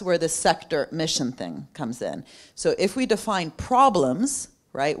that's where this sector mission thing comes in. So if we define problems,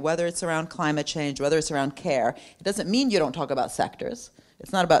 right, whether it's around climate change, whether it's around care, it doesn't mean you don't talk about sectors.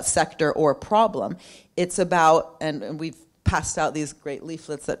 It's not about sector or problem. It's about, and we've passed out these great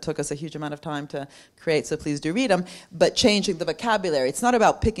leaflets that took us a huge amount of time to create, so please do read them, but changing the vocabulary. It's not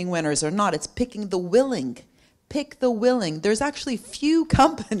about picking winners or not, it's picking the willing. Pick the willing. There's actually few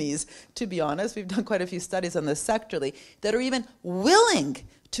companies, to be honest, we've done quite a few studies on this sectorally, that are even willing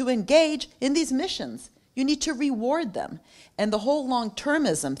to engage in these missions. You need to reward them. And the whole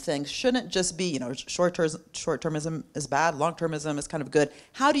long-termism thing shouldn't just be, short-termism is bad, long-termism is kind of good.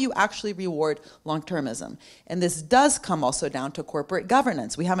 How do you actually reward long-termism? And this does come also down to corporate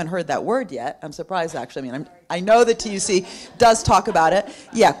governance. We haven't heard that word yet. I'm surprised, actually. I know the TUC does talk about it.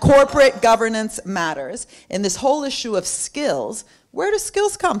 Yeah, corporate governance matters. And this whole issue of skills, where do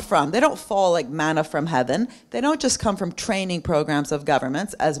skills come from? They don't fall like manna from heaven. They don't just come from training programs of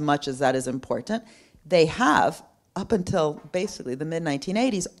governments, as much as that is important. They have, up until basically the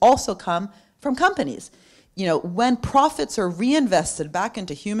mid-1980s, also come from companies. When profits are reinvested back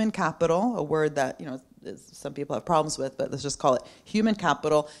into human capital, a word that, some people have problems with, but let's just call it human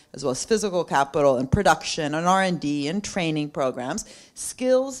capital, as well as physical capital and production and R&D and training programs,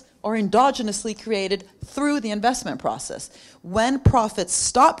 skills are endogenously created through the investment process. When profits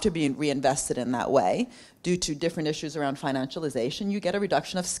stop to be reinvested in that way, due to different issues around financialization, you get a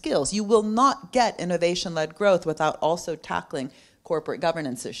reduction of skills. You will not get innovation-led growth without also tackling corporate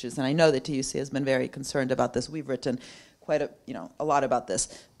governance issues. And I know that TUC has been very concerned about this. We've written quite a lot about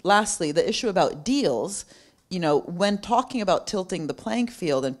this. Lastly, the issue about deals, when talking about tilting the playing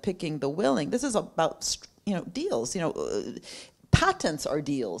field and picking the willing, this is about, deals. Patents are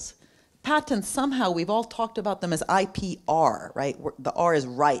deals. Patents, somehow, we've all talked about them as IPR, right? The R is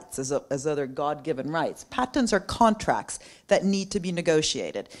rights, as though they're God-given rights. Patents are contracts that need to be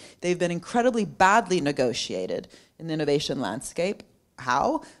negotiated. They've been incredibly badly negotiated in the innovation landscape.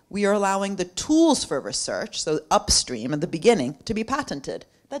 How? We are allowing the tools for research, so upstream at the beginning, to be patented.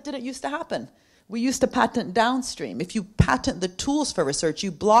 That didn't used to happen. We used to patent downstream. If you patent the tools for research,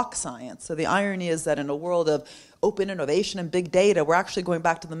 you block science. So the irony is that in a world of open innovation and big data, we're actually going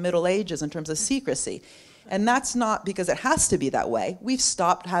back to the Middle Ages in terms of secrecy. And that's not because it has to be that way. We've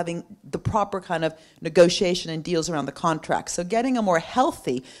stopped having the proper kind of negotiation and deals around the contracts. So getting a more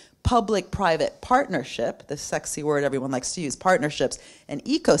healthy public-private partnership, the sexy word everyone likes to use, partnerships, and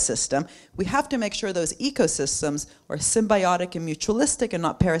ecosystem, we have to make sure those ecosystems are symbiotic and mutualistic and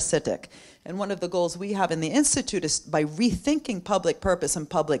not parasitic. And one of the goals we have in the Institute is, by rethinking public purpose and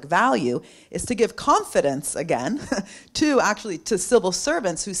public value, is to give confidence, again, to civil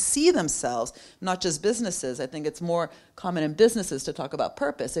servants who see themselves, not just businesses. I think it's more common in businesses to talk about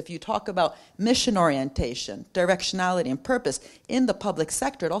purpose. If you talk about mission orientation, directionality, and purpose in the public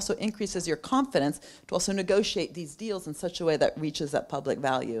sector, it also increases your confidence to also negotiate these deals in such a way that reaches that public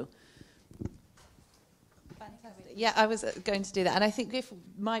value. Yeah, I was going to do that, and I think it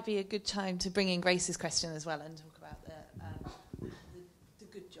might be a good time to bring in Grace's question as well and talk about the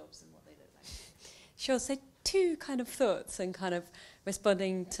good jobs and what they look like. Sure. So two kind of thoughts and kind of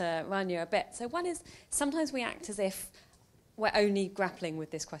responding to Rannia a bit. So one is, sometimes we act as if we're only grappling with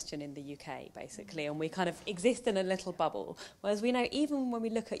this question in the UK, basically, and we kind of exist in a little bubble. Whereas we know, even when we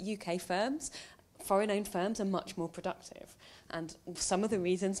look at UK firms, foreign-owned firms are much more productive. And some of the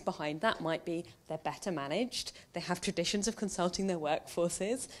reasons behind that might be they're better managed, they have traditions of consulting their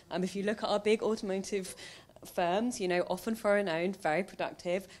workforces. If you look at our big automotive firms, you know, often foreign-owned, very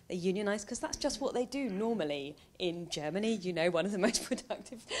productive, they're unionised because that's just what they do normally in Germany, you know, one of the most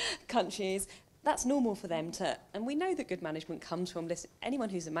productive countries. That's normal for them to, and we know that good management comes from anyone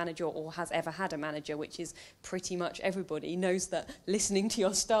who's a manager or has ever had a manager, which is pretty much everybody, knows that listening to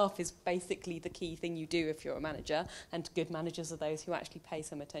your staff is basically the key thing you do if you're a manager, and good managers are those who actually pay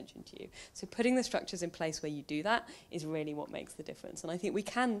some attention to you. So putting the structures in place where you do that is really what makes the difference. And I think we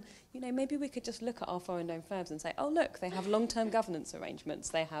can, you know, maybe we could just look at our foreign-owned firms and say, oh look, they have long-term governance arrangements,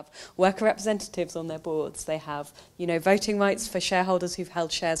 they have worker representatives on their boards, they have, you know, voting rights for shareholders who've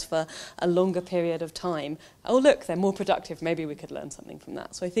held shares for a longer period of time. Oh look, they're more productive, maybe we could learn something from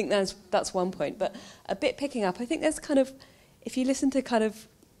that. So I think that's one point. But a bit picking up, I think there's kind of, if you listen to kind of,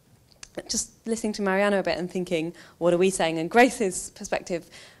 just listening to Mariana a bit and thinking, what are we saying? And Grace's perspective,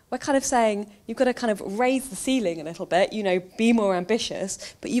 we're kind of saying you've got to kind of raise the ceiling a little bit, you know, be more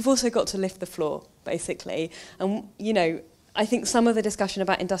ambitious, but you've also got to lift the floor, basically. And, you know, I think some of the discussion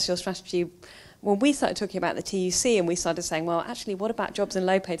about industrial strategy, when we started talking about the TUC and we started saying, well, actually, what about jobs in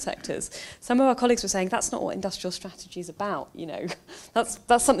low-paid sectors? Some of our colleagues were saying, that's not what industrial strategy is about, you know. That's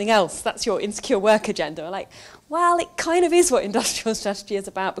something else. That's your insecure work agenda. We're like, well, it kind of is what industrial strategy is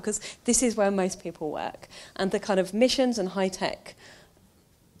about, because this is where most people work. And the kind of missions and high-tech,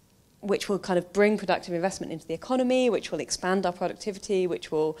 which will kind of bring productive investment into the economy, which will expand our productivity,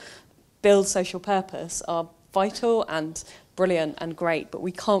 which will build social purpose, are vital and brilliant and great, but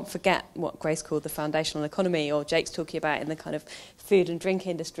we can't forget what Grace called the foundational economy, or Jake's talking about in the kind of food and drink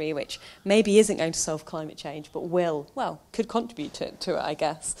industry, which maybe isn't going to solve climate change, but could contribute to it, I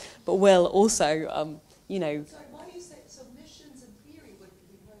guess, but will also, you know... Sorry, why do you say, so missions in theory would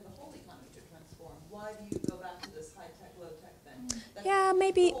require the whole economy to transform? Why do you go back to this high-tech, low-tech thing? Yeah,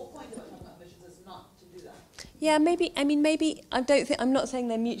 maybe... The whole point about talking about missions is not to do that. Yeah, maybe, I mean, maybe, I'm not saying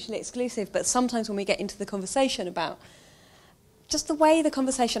they're mutually exclusive, but sometimes when we get into the conversation about just the way the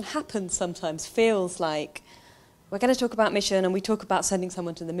conversation happens sometimes feels like we're going to talk about mission and we talk about sending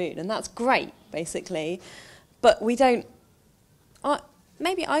someone to the moon, and that's great, basically, but we don't,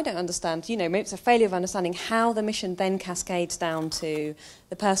 maybe I don't understand, you know, maybe it's a failure of understanding how the mission then cascades down to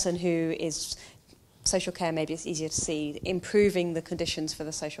the person who is social care, maybe it's easier to see, improving the conditions for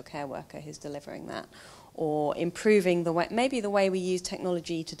the social care worker who's delivering that, or improving the way, maybe the way we use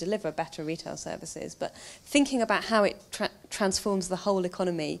technology to deliver better retail services, but thinking about how it transforms the whole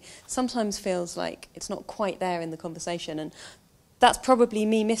economy sometimes feels like it's not quite there in the conversation, and that's probably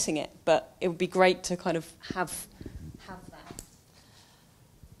me missing it, but it would be great to kind of have that.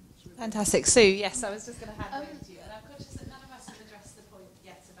 Fantastic. Sue, yes, I was just going to hand over to you, and I'm conscious that none of us have addressed the point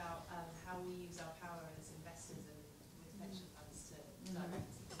yet about how we use our power as investors and with pension funds to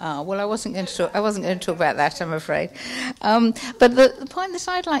direct. Well, I wasn't going to talk about that, I'm afraid. But the point that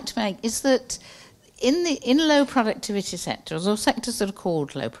I'd like to make is that in low productivity sectors, or sectors that are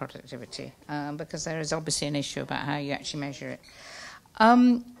called low productivity, because there is obviously an issue about how you actually measure it,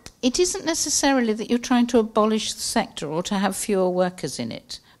 it isn't necessarily that you're trying to abolish the sector or to have fewer workers in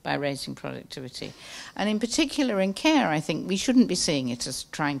it by raising productivity. And in particular in care, I think we shouldn't be seeing it as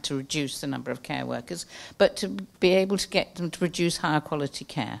trying to reduce the number of care workers, but to be able to get them to produce higher quality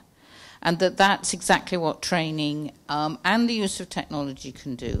care. And that's exactly what training and the use of technology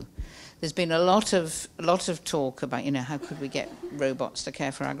can do. There's been a lot of talk about, you know, how could we get robots to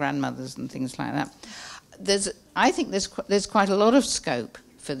care for our grandmothers and things like that. I think there's quite a lot of scope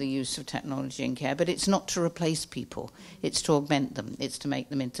for the use of technology in care, but it's not to replace people. It's to augment them. It's to make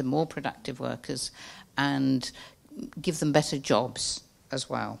them into more productive workers and give them better jobs as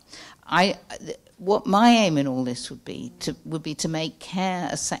well. What my aim in all this would be to make care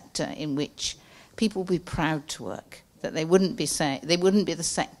a sector in which people will be proud to work. that they wouldn't be the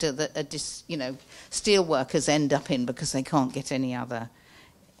sector that steel workers end up in because they can't get any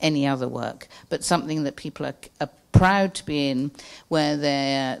other work, but something that people are proud to be in, where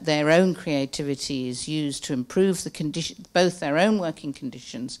their own creativity is used to improve both their own working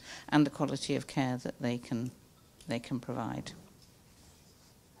conditions and the quality of care that they can provide.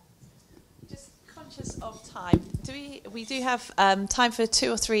 Just conscious of time, we do have time for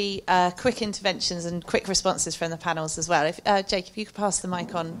 2 or 3 quick interventions and quick responses from the panels as well. If Jake, if you could pass the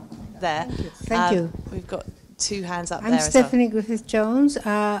mic on there. Thank you. We've got 2 hands up I'm there Stephanie as well. Griffith-Jones.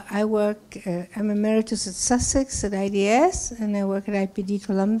 I'm emeritus at Sussex at IDS, and I work at IPD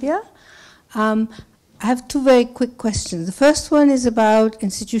Columbia. I have 2 very quick questions. The first one is about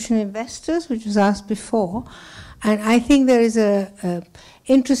institutional investors, which was asked before. And I think there is a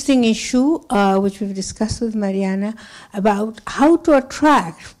interesting issue, which we've discussed with Mariana, about how to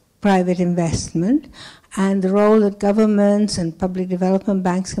attract private investment and the role that governments and public development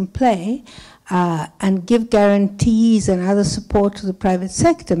banks can play. And give guarantees and other support to the private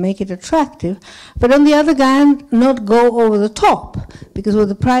sector, make it attractive, but on the other hand, not go over the top, because what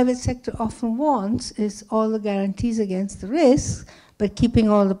the private sector often wants is all the guarantees against the risk, but keeping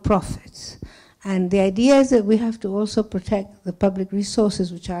all the profits. And the idea is that we have to also protect the public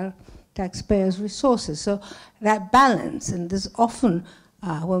resources, which are taxpayers' resources. So that balance, and there's often,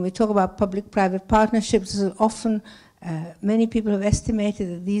 when we talk about public-private partnerships, there's often many people have estimated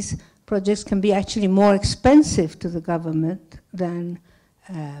that these projects can be actually more expensive to the government than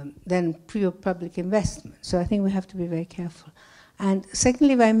pure public investment. So I think we have to be very careful. And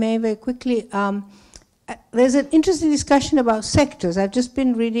secondly, if I may, very quickly, there's an interesting discussion about sectors. I've just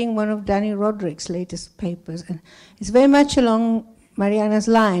been reading one of Danny Roderick's latest papers, and it's very much along Mariana's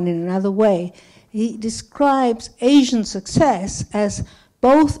line in another way. He describes Asian success as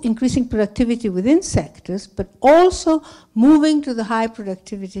both increasing productivity within sectors, but also moving to the high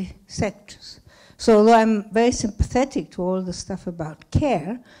productivity sectors. So although I'm very sympathetic to all the stuff about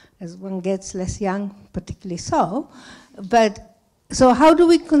care, as one gets less young, particularly so, but so how do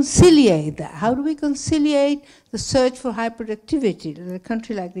we conciliate that? How do we conciliate the search for high productivity that a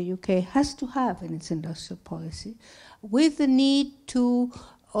country like the UK has to have in its industrial policy with the need to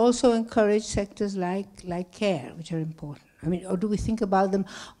also encourage sectors like care, which are important? I mean, or do we think about them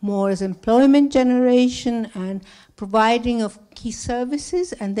more as employment generation and providing of key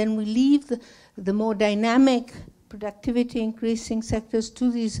services, and then we leave the more dynamic productivity increasing sectors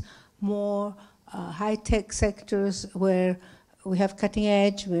to these more high-tech sectors where we have cutting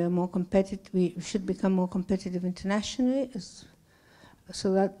edge, we are more competitive, we should become more competitive internationally.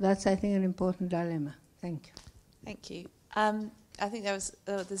 So that's, I think, an important dilemma. Thank you. Thank you. I think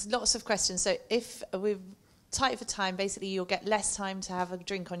there's lots of questions. So if we're tight for time, basically you'll get less time to have a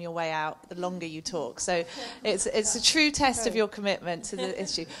drink on your way out the longer you talk. So it's a true test of your commitment to the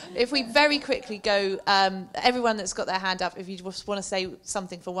issue. If we very quickly go, everyone that's got their hand up, if you just want to say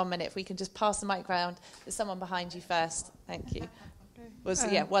something for 1 minute, if we can just pass the mic round. There's someone behind you first. Thank you.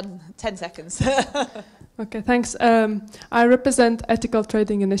 Yeah, 10 seconds. Okay, thanks. I represent Ethical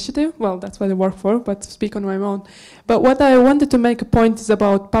Trading Initiative. Well, that's what I work for, but speak on my own. But what I wanted to make a point is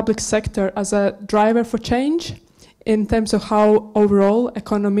about public sector as a driver for change in terms of how overall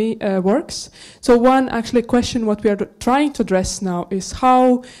economy works. So one actually question what we are trying to address now is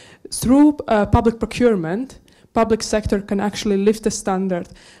how through public procurement, public sector can actually lift the standard.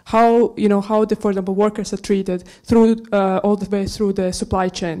 How for example, workers are treated through all the way through the supply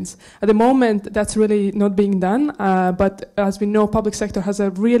chains. At the moment, that's really not being done. But as we know, public sector has a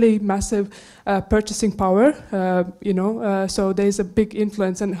really massive purchasing power. So there is a big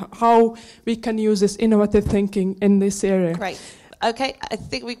influence, and how we can use this innovative thinking in this area. Great. Okay, I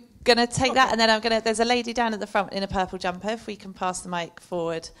think we're going to take that, and then there's a lady down at the front in a purple jumper. If we can pass the mic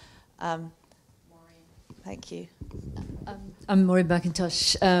forward. Thank you. I'm Maureen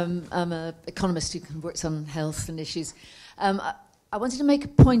McIntosh. I'm an economist who works on health and issues. I wanted to make a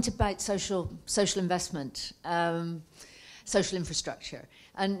point about social investment, social infrastructure.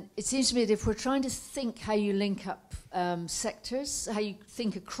 And it seems to me that if we're trying to think how you link up sectors, how you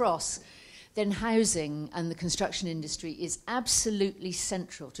think across, then housing and the construction industry is absolutely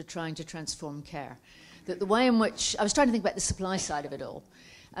central to trying to transform care. That the way in which, I was trying to think about the supply side of it all,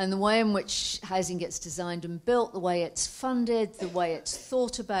 and the way in which housing gets designed and built, the way it's funded, the way it's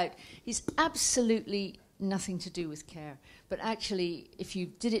thought about, is absolutely nothing to do with care. But actually, if you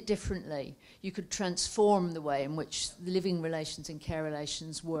did it differently, you could transform the way in which the living relations and care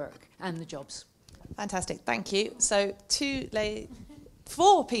relations work, and the jobs. Fantastic, thank you. So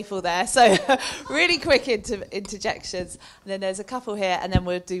 4 people there, so really quick interjections. And then there's a couple here, and then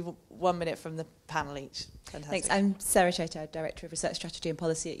we'll do 1 minute from the panel each. Fantastic. Thanks. I'm Sarah Chater, Director of Research Strategy and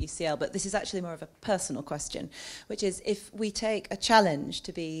Policy at UCL, but this is actually more of a personal question, which is if we take a challenge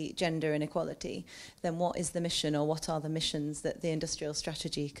to be gender inequality, then what is the mission or what are the missions that the industrial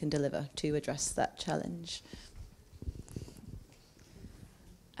strategy can deliver to address that challenge?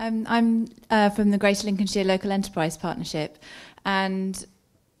 I'm from the Greater Lincolnshire Local Enterprise Partnership, and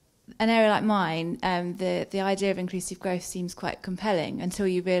an area like mine, the idea of inclusive growth seems quite compelling until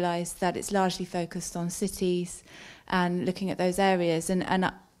you realise that it's largely focused on cities and looking at those areas.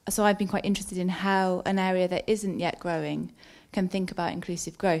 And so I've been quite interested in how an area that isn't yet growing can think about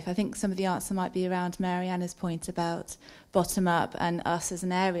inclusive growth. I think some of the answer might be around Mariana's point about bottom-up and us as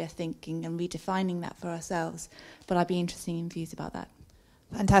an area thinking and redefining that for ourselves. But I'd be interested in views about that.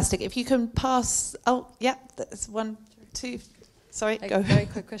 Fantastic. If you can pass... Oh, yeah, that's 1, 2... Sorry, go. Very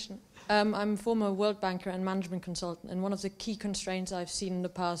quick question. I'm a former World Banker and management consultant, and one of the key constraints I've seen in the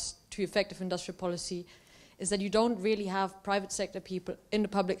past to effective industrial policy is that you don't really have private sector people in the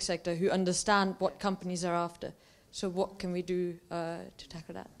public sector who understand what companies are after. So what can we do to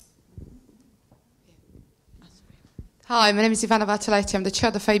tackle that? Hi, my name is Ivana Bartoletti. I'm the chair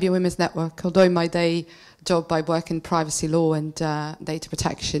of the Fabian Women's Network, although in my day job I work in privacy law and data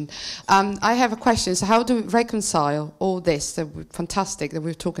protection. I have a question. So how do we reconcile all this fantastic that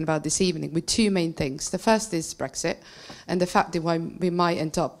we're talking about this evening with two main things? The first is Brexit and the fact that we might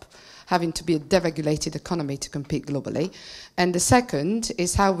end up having to be a deregulated economy to compete globally. And the second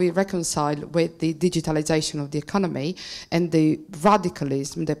is how we reconcile with the digitalization of the economy and the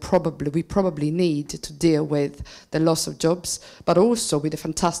radicalism that we probably need to deal with the loss of jobs, but also with the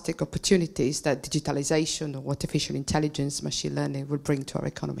fantastic opportunities that digitalization or artificial intelligence, machine learning will bring to our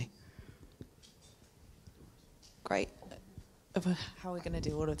economy. Great. How are we going to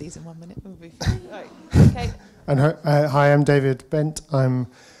do all of these in 1 minute? Right. Okay. And hi, I'm David Bent. I'm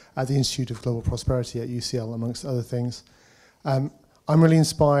at the Institute of Global Prosperity at UCL, amongst other things. I'm really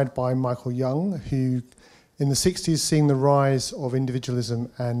inspired by Michael Young, who in the 60s, seeing the rise of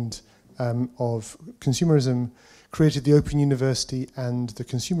individualism and of consumerism, created the Open University and the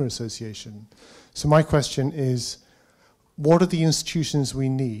Consumer Association. So my question is, what are the institutions we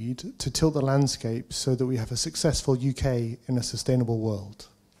need to tilt the landscape so that we have a successful UK in a sustainable world?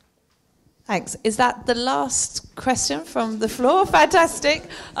 Thanks. Is that the last question from the floor? Fantastic.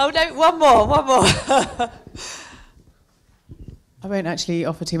 Oh, no, one more. I won't actually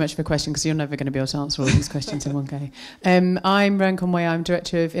offer too much of a question because you're never going to be able to answer all of these questions in one go. I'm Rowan Conway. I'm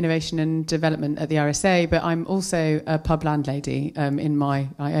Director of Innovation and Development at the RSA, but I'm also a pub landlady. I own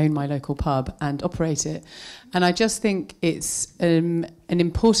my local pub and operate it. And I just think it's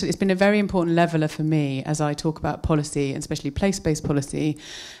it's been a very important leveller for me as I talk about policy, and especially place-based policy,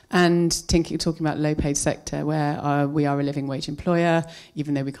 and talking about low-paid sector, where we are a living wage employer,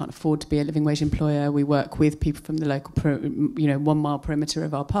 even though we can't afford to be a living wage employer. We work with people from the local, 1 mile perimeter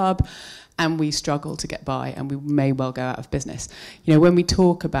of our pub, and we struggle to get by, and we may well go out of business. When we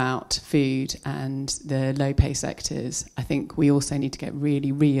talk about food and the low-pay sectors, I think we also need to get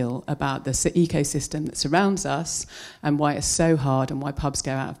really real about the ecosystem that surrounds us and why it's so hard and why pubs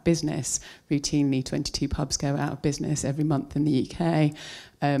go out of business. Routinely, 22 pubs go out of business every month in the UK,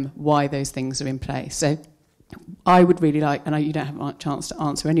 why those things are in place. So I would really like, and you don't have a chance to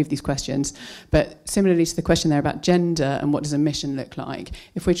answer any of these questions, but similarly to the question there about gender and what does a mission look like,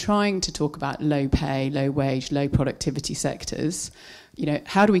 if we're trying to talk about low pay, low wage, low productivity sectors,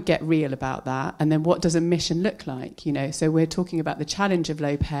 how do we get real about that? And then what does a mission look like? So we're talking about the challenge of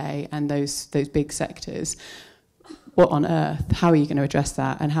low pay and those big sectors. What on earth? How are you going to address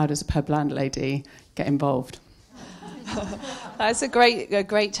that? And how does a pub landlady get involved? That's a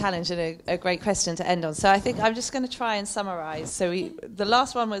great challenge and a great question to end on. So I think I'm just going to try and summarise. So the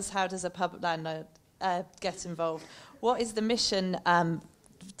last one was, how does a pub landlord get involved? What is the mission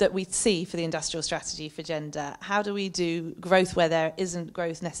that we see for the industrial strategy for gender? How do we do growth where there isn't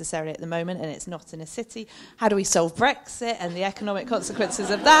growth necessarily at the moment and it's not in a city? How do we solve Brexit and the economic consequences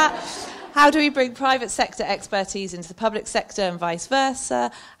of that? How do we bring private sector expertise into the public sector and vice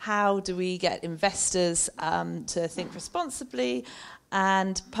versa? How do we get investors to think responsibly?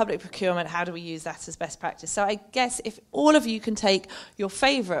 And public procurement, how do we use that as best practice? So I guess if all of you can take your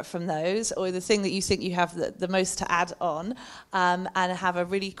favourite from those, or the thing that you think you have the most to add on, and have a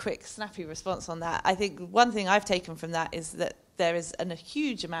really quick, snappy response on that. I think one thing I've taken from that is that there is a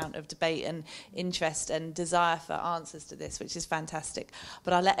huge amount of debate and interest and desire for answers to this, which is fantastic.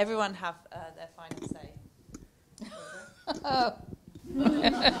 But I'll let everyone have their final say.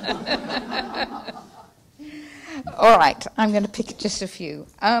 All right, I'm going to pick just a few.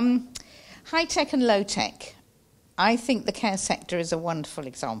 High tech and low tech. I think the care sector is a wonderful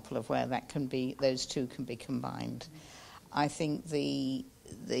example of where that can be, those two can be combined. I think the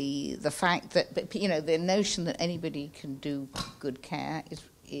fact that, you know, the notion that anybody can do good care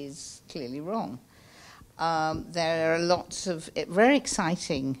is clearly wrong. There are lots of very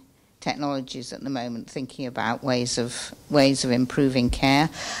exciting technologies at the moment thinking about ways of improving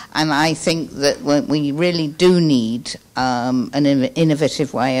care, and I think that we really do need an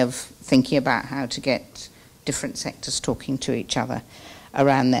innovative way of thinking about how to get different sectors talking to each other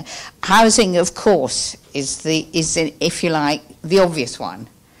around there. Housing, of course, is if you like, the obvious one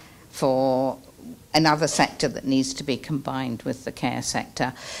for another sector that needs to be combined with the care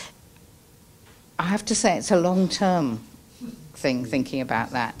sector. I have to say it's a long-term thing thinking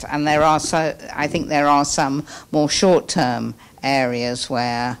about that, and I think there are some more short-term areas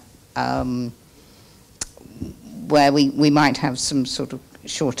where we might have some sort of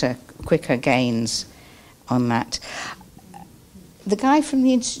shorter, quicker gains on that. The guy from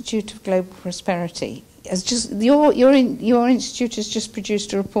the Institute of Global Prosperity has just your institute has just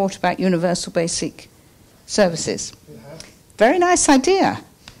produced a report about universal basic services. Very nice idea.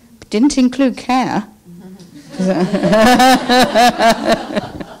 Didn't include care.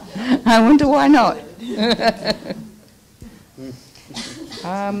 I wonder why not.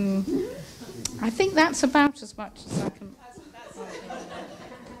 I think that's about as much as I can.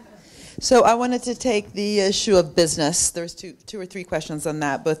 So I wanted to take the issue of business. There's two or three questions on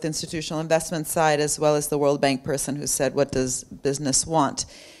that, both the institutional investment side as well as the World Bank person who said, what does business want?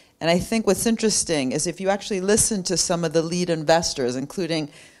 And I think what's interesting is if you actually listen to some of the lead investors, including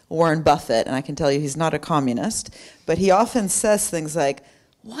Warren Buffett, and I can tell you he's not a communist, but he often says things like,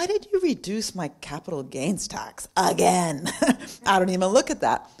 why did you reduce my capital gains tax again? I don't even look at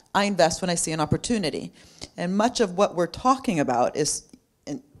that. I invest when I see an opportunity. And much of what we're talking about is,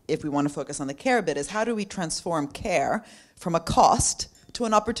 if we want to focus on the care bit, is how do we transform care from a cost to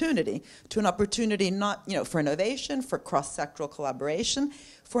an opportunity not, you know, for innovation, for cross-sectoral collaboration,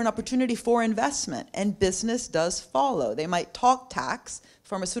 for an opportunity for investment, and business does follow. They might talk tax.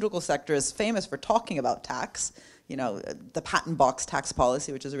 Pharmaceutical sector is famous for talking about tax, you know, the patent box tax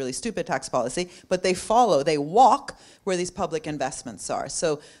policy, which is a really stupid tax policy, but they follow, they walk where these public investments are.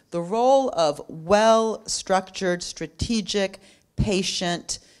 So the role of well-structured, strategic,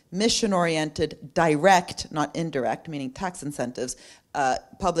 patient, mission-oriented, direct, not indirect, meaning tax incentives,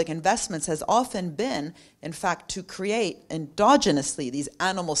 public investments has often been, in fact, to create endogenously these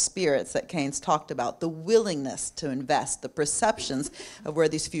animal spirits that Keynes talked about, the willingness to invest, the perceptions of where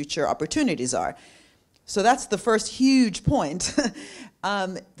these future opportunities are. So that's the first huge point.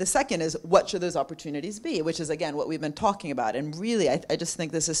 The second is, what should those opportunities be, which is, again, what we've been talking about. And really, I just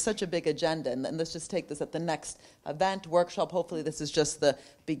think this is such a big agenda. And let's just take this at the next event, workshop. Hopefully this is just the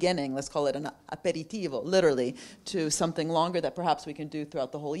beginning. Let's call it an aperitivo, literally, to something longer that perhaps we can do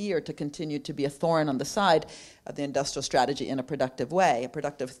throughout the whole year to continue to be a thorn on the side of the industrial strategy in a productive way, a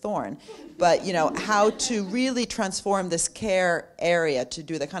productive thorn. But, you know, how to really transform this care area to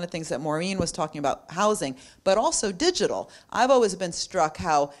do the kind of things that Maureen was talking about, housing, but also digital. I've always been struck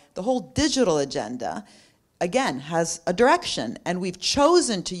how the whole digital agenda, again, has a direction. And we've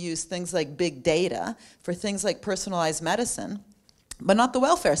chosen to use things like big data for things like personalized medicine, but not the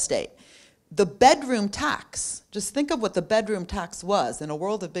welfare state. The bedroom tax, just think of what the bedroom tax was in a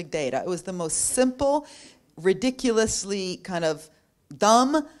world of big data. It was the most simple, ridiculously kind of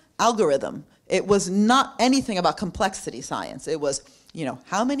dumb algorithm. It was not anything about complexity science. It was, you know,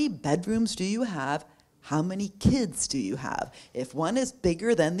 how many bedrooms do you have? How many kids do you have? If one is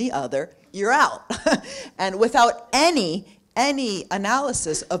bigger than the other, you're out. And without any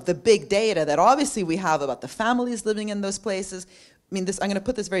analysis of the big data that obviously we have about the families living in those places. I mean, I'm going to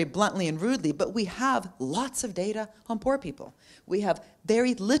put this very bluntly and rudely, but we have lots of data on poor people. We have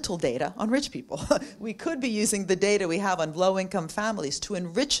very little data on rich people. We could be using the data we have on low-income families to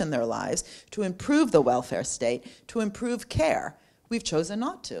enrich in their lives, to improve the welfare state, to improve care. We've chosen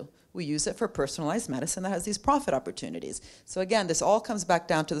not to. We use it for personalized medicine that has these profit opportunities. So again, this all comes back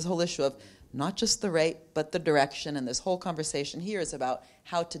down to this whole issue of not just the rate, but the direction. And this whole conversation here is about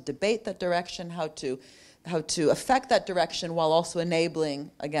how to debate that direction, how to affect that direction while also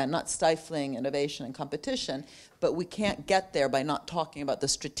enabling, again, not stifling innovation and competition, but we can't get there by not talking about the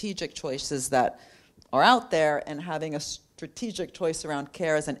strategic choices that are out there, and having a strategic choice around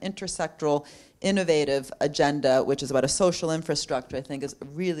care as an intersectoral, innovative agenda, which is about a social infrastructure, I think is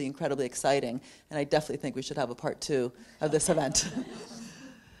really incredibly exciting. And I definitely think we should have a part 2 of this event.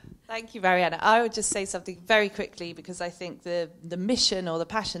 Thank you, Mariana. I would just say something very quickly, because I think the mission or the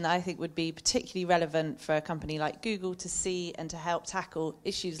passion that I think would be particularly relevant for a company like Google to see and to help tackle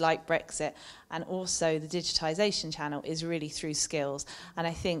issues like Brexit and also the digitisation channel is really through skills. And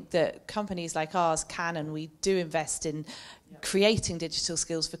I think that companies like ours can, and we do invest in creating digital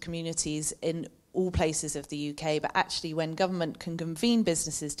skills for communities in all places of the UK, but actually when government can convene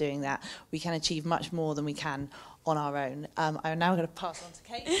businesses doing that, we can achieve much more than we can on our own. I'm now going to pass on to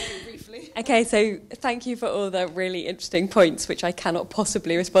Kate very briefly. Okay, so thank you for all the really interesting points, which I cannot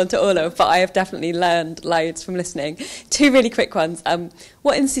possibly respond to all of, but I have definitely learned loads from listening. Two really quick ones.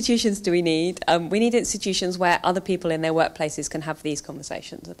 What institutions do we need? We need institutions where other people in their workplaces can have these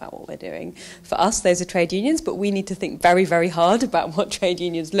conversations about what we're doing. For us, those are trade unions, but we need to think very, very hard about what trade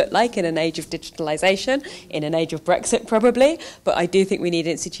unions look like in an age of digitalisation, in an age of Brexit probably, but I do think we need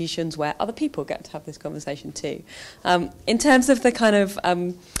institutions where other people get to have this conversation too. In terms of the kind of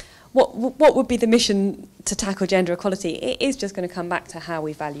what would be the mission to tackle gender equality, it is just going to come back to how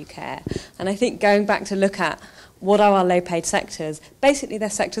we value care. And I think going back to look at what are our low-paid sectors, basically they're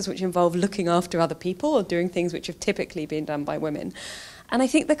sectors which involve looking after other people or doing things which have typically been done by women. And I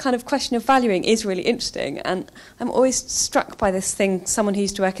think the kind of question of valuing is really interesting. And I'm always struck by this thing someone who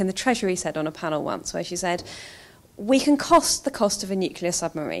used to work in the Treasury said on a panel once, where she said, we can cost the cost of a nuclear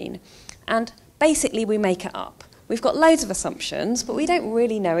submarine, and basically we make it up. We've got loads of assumptions, but we don't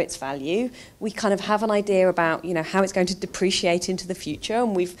really know its value. We kind of have an idea about, how it's going to depreciate into the future,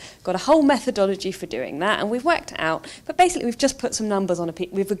 and we've got a whole methodology for doing that, and we've worked it out. But basically, we've just put some numbers on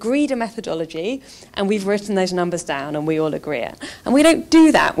we've agreed a methodology, and we've written those numbers down, and we all agree it. And we don't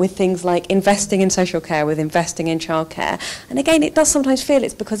do that with things like investing in social care, with investing in childcare. And again, it does sometimes feel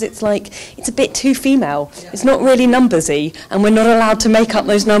it's because it's a bit too female. It's not really numbersy, and we're not allowed to make up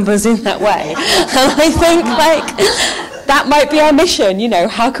those numbers in that way. And I think, that might be our mission,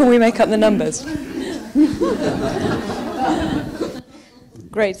 how can we make up the numbers?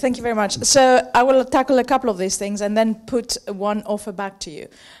 Great, thank you very much. So I will tackle a couple of these things and then put one offer back to you.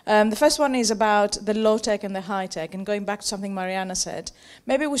 The first one is about the low-tech and the high-tech, and going back to something Mariana said,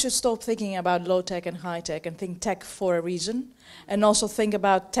 maybe we should stop thinking about low-tech and high-tech and think tech for a reason, and also think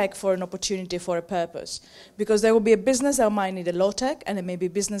about tech for an opportunity, for a purpose. Because there will be a business that might need a low-tech, and there may be a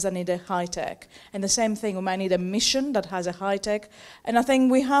business that need a high-tech. And the same thing, we might need a mission that has a high-tech. And I think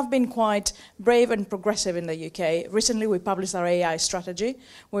we have been quite brave and progressive in the UK. Recently, we published our AI strategy.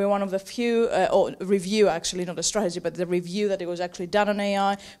 We're one of the few, or review actually, not a strategy, but the review that it was actually done on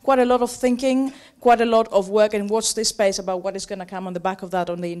AI. Quite a lot of thinking, quite a lot of work, and watch this space about what is going to come on the back of that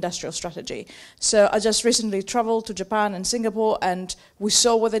on the industrial strategy. So I just recently traveled to Japan and Singapore, and we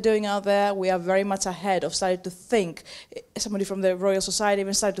saw what they're doing out there. We are very much ahead of starting to think. Somebody from the Royal Society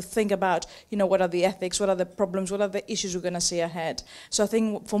even started to think about, what are the ethics, what are the problems, what are the issues we're going to see ahead. So I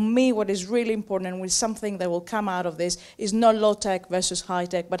think for me, what is really important, and with something that will come out of this, is not low-tech versus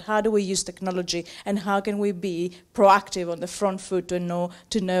high-tech, but how do we use technology, and how can we be proactive on the front foot to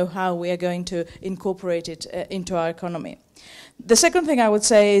know how we are going to incorporate it into our economy. The second thing I would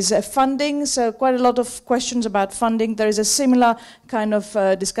say is funding. So quite a lot of questions about funding. There is a similar kind of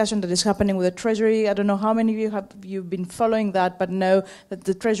discussion that is happening with the Treasury. I don't know how many of you've been following that, but know that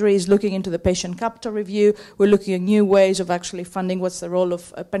the Treasury is looking into the patient capital review. We're looking at new ways of actually funding. What's the role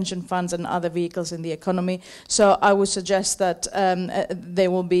of pension funds and other vehicles in the economy? So I would suggest that there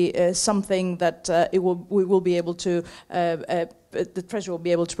will be something that we will be able to the Treasury will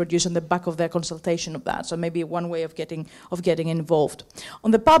be able to produce on the back of their consultation of that. So maybe one way of getting involved.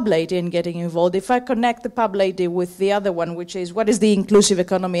 On the pub lady and getting involved, if I connect the pub lady with the other one, which is what is the inclusive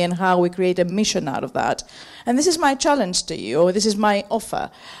economy and how we create a mission out of that. And this is my challenge to you, or this is my offer.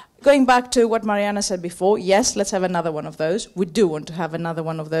 Going back to what Mariana said before, yes, let's have another one of those. We do want to have another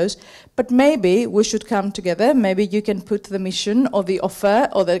one of those. But maybe we should come together. Maybe you can put the mission or the offer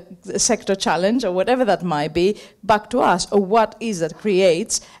or the sector challenge or whatever that might be back to us. Or what is that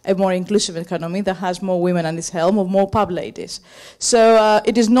creates a more inclusive economy that has more women at its helm or more pub ladies. So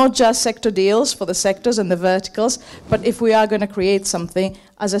it is not just sector deals for the sectors and the verticals, but if we are going to create something,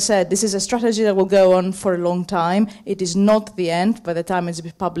 as I said, this is a strategy that will go on for a long time. It is not the end by the time it's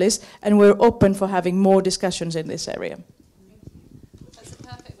published, and we're open for having more discussions in this area. That's a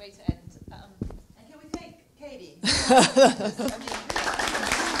perfect way to end. And can we thank Katie?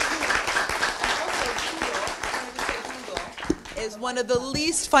 Google is one of the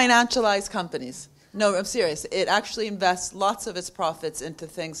least financialized companies. No, I'm serious. It actually invests lots of its profits into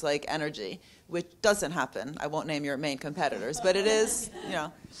things like energy, which doesn't happen. I won't name your main competitors, but it is,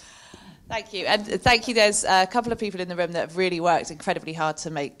 Thank you. And thank you. There's a couple of people in the room that have really worked incredibly hard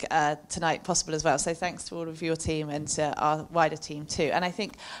to make tonight possible as well. So thanks to all of your team and to our wider team too. And I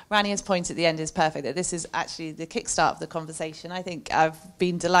think Rannia's point at the end is perfect, that this is actually the kickstart of the conversation. I think I've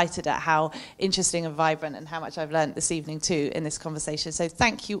been delighted at how interesting and vibrant and how much I've learned this evening too in this conversation. So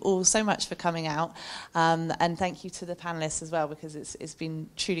thank you all so much for coming out. And thank you to the panellists as well, because it's been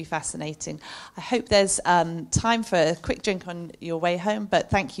truly fascinating. I hope there's time for a quick drink on your way home, but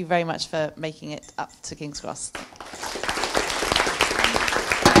thank you very much for making it up to King's Cross.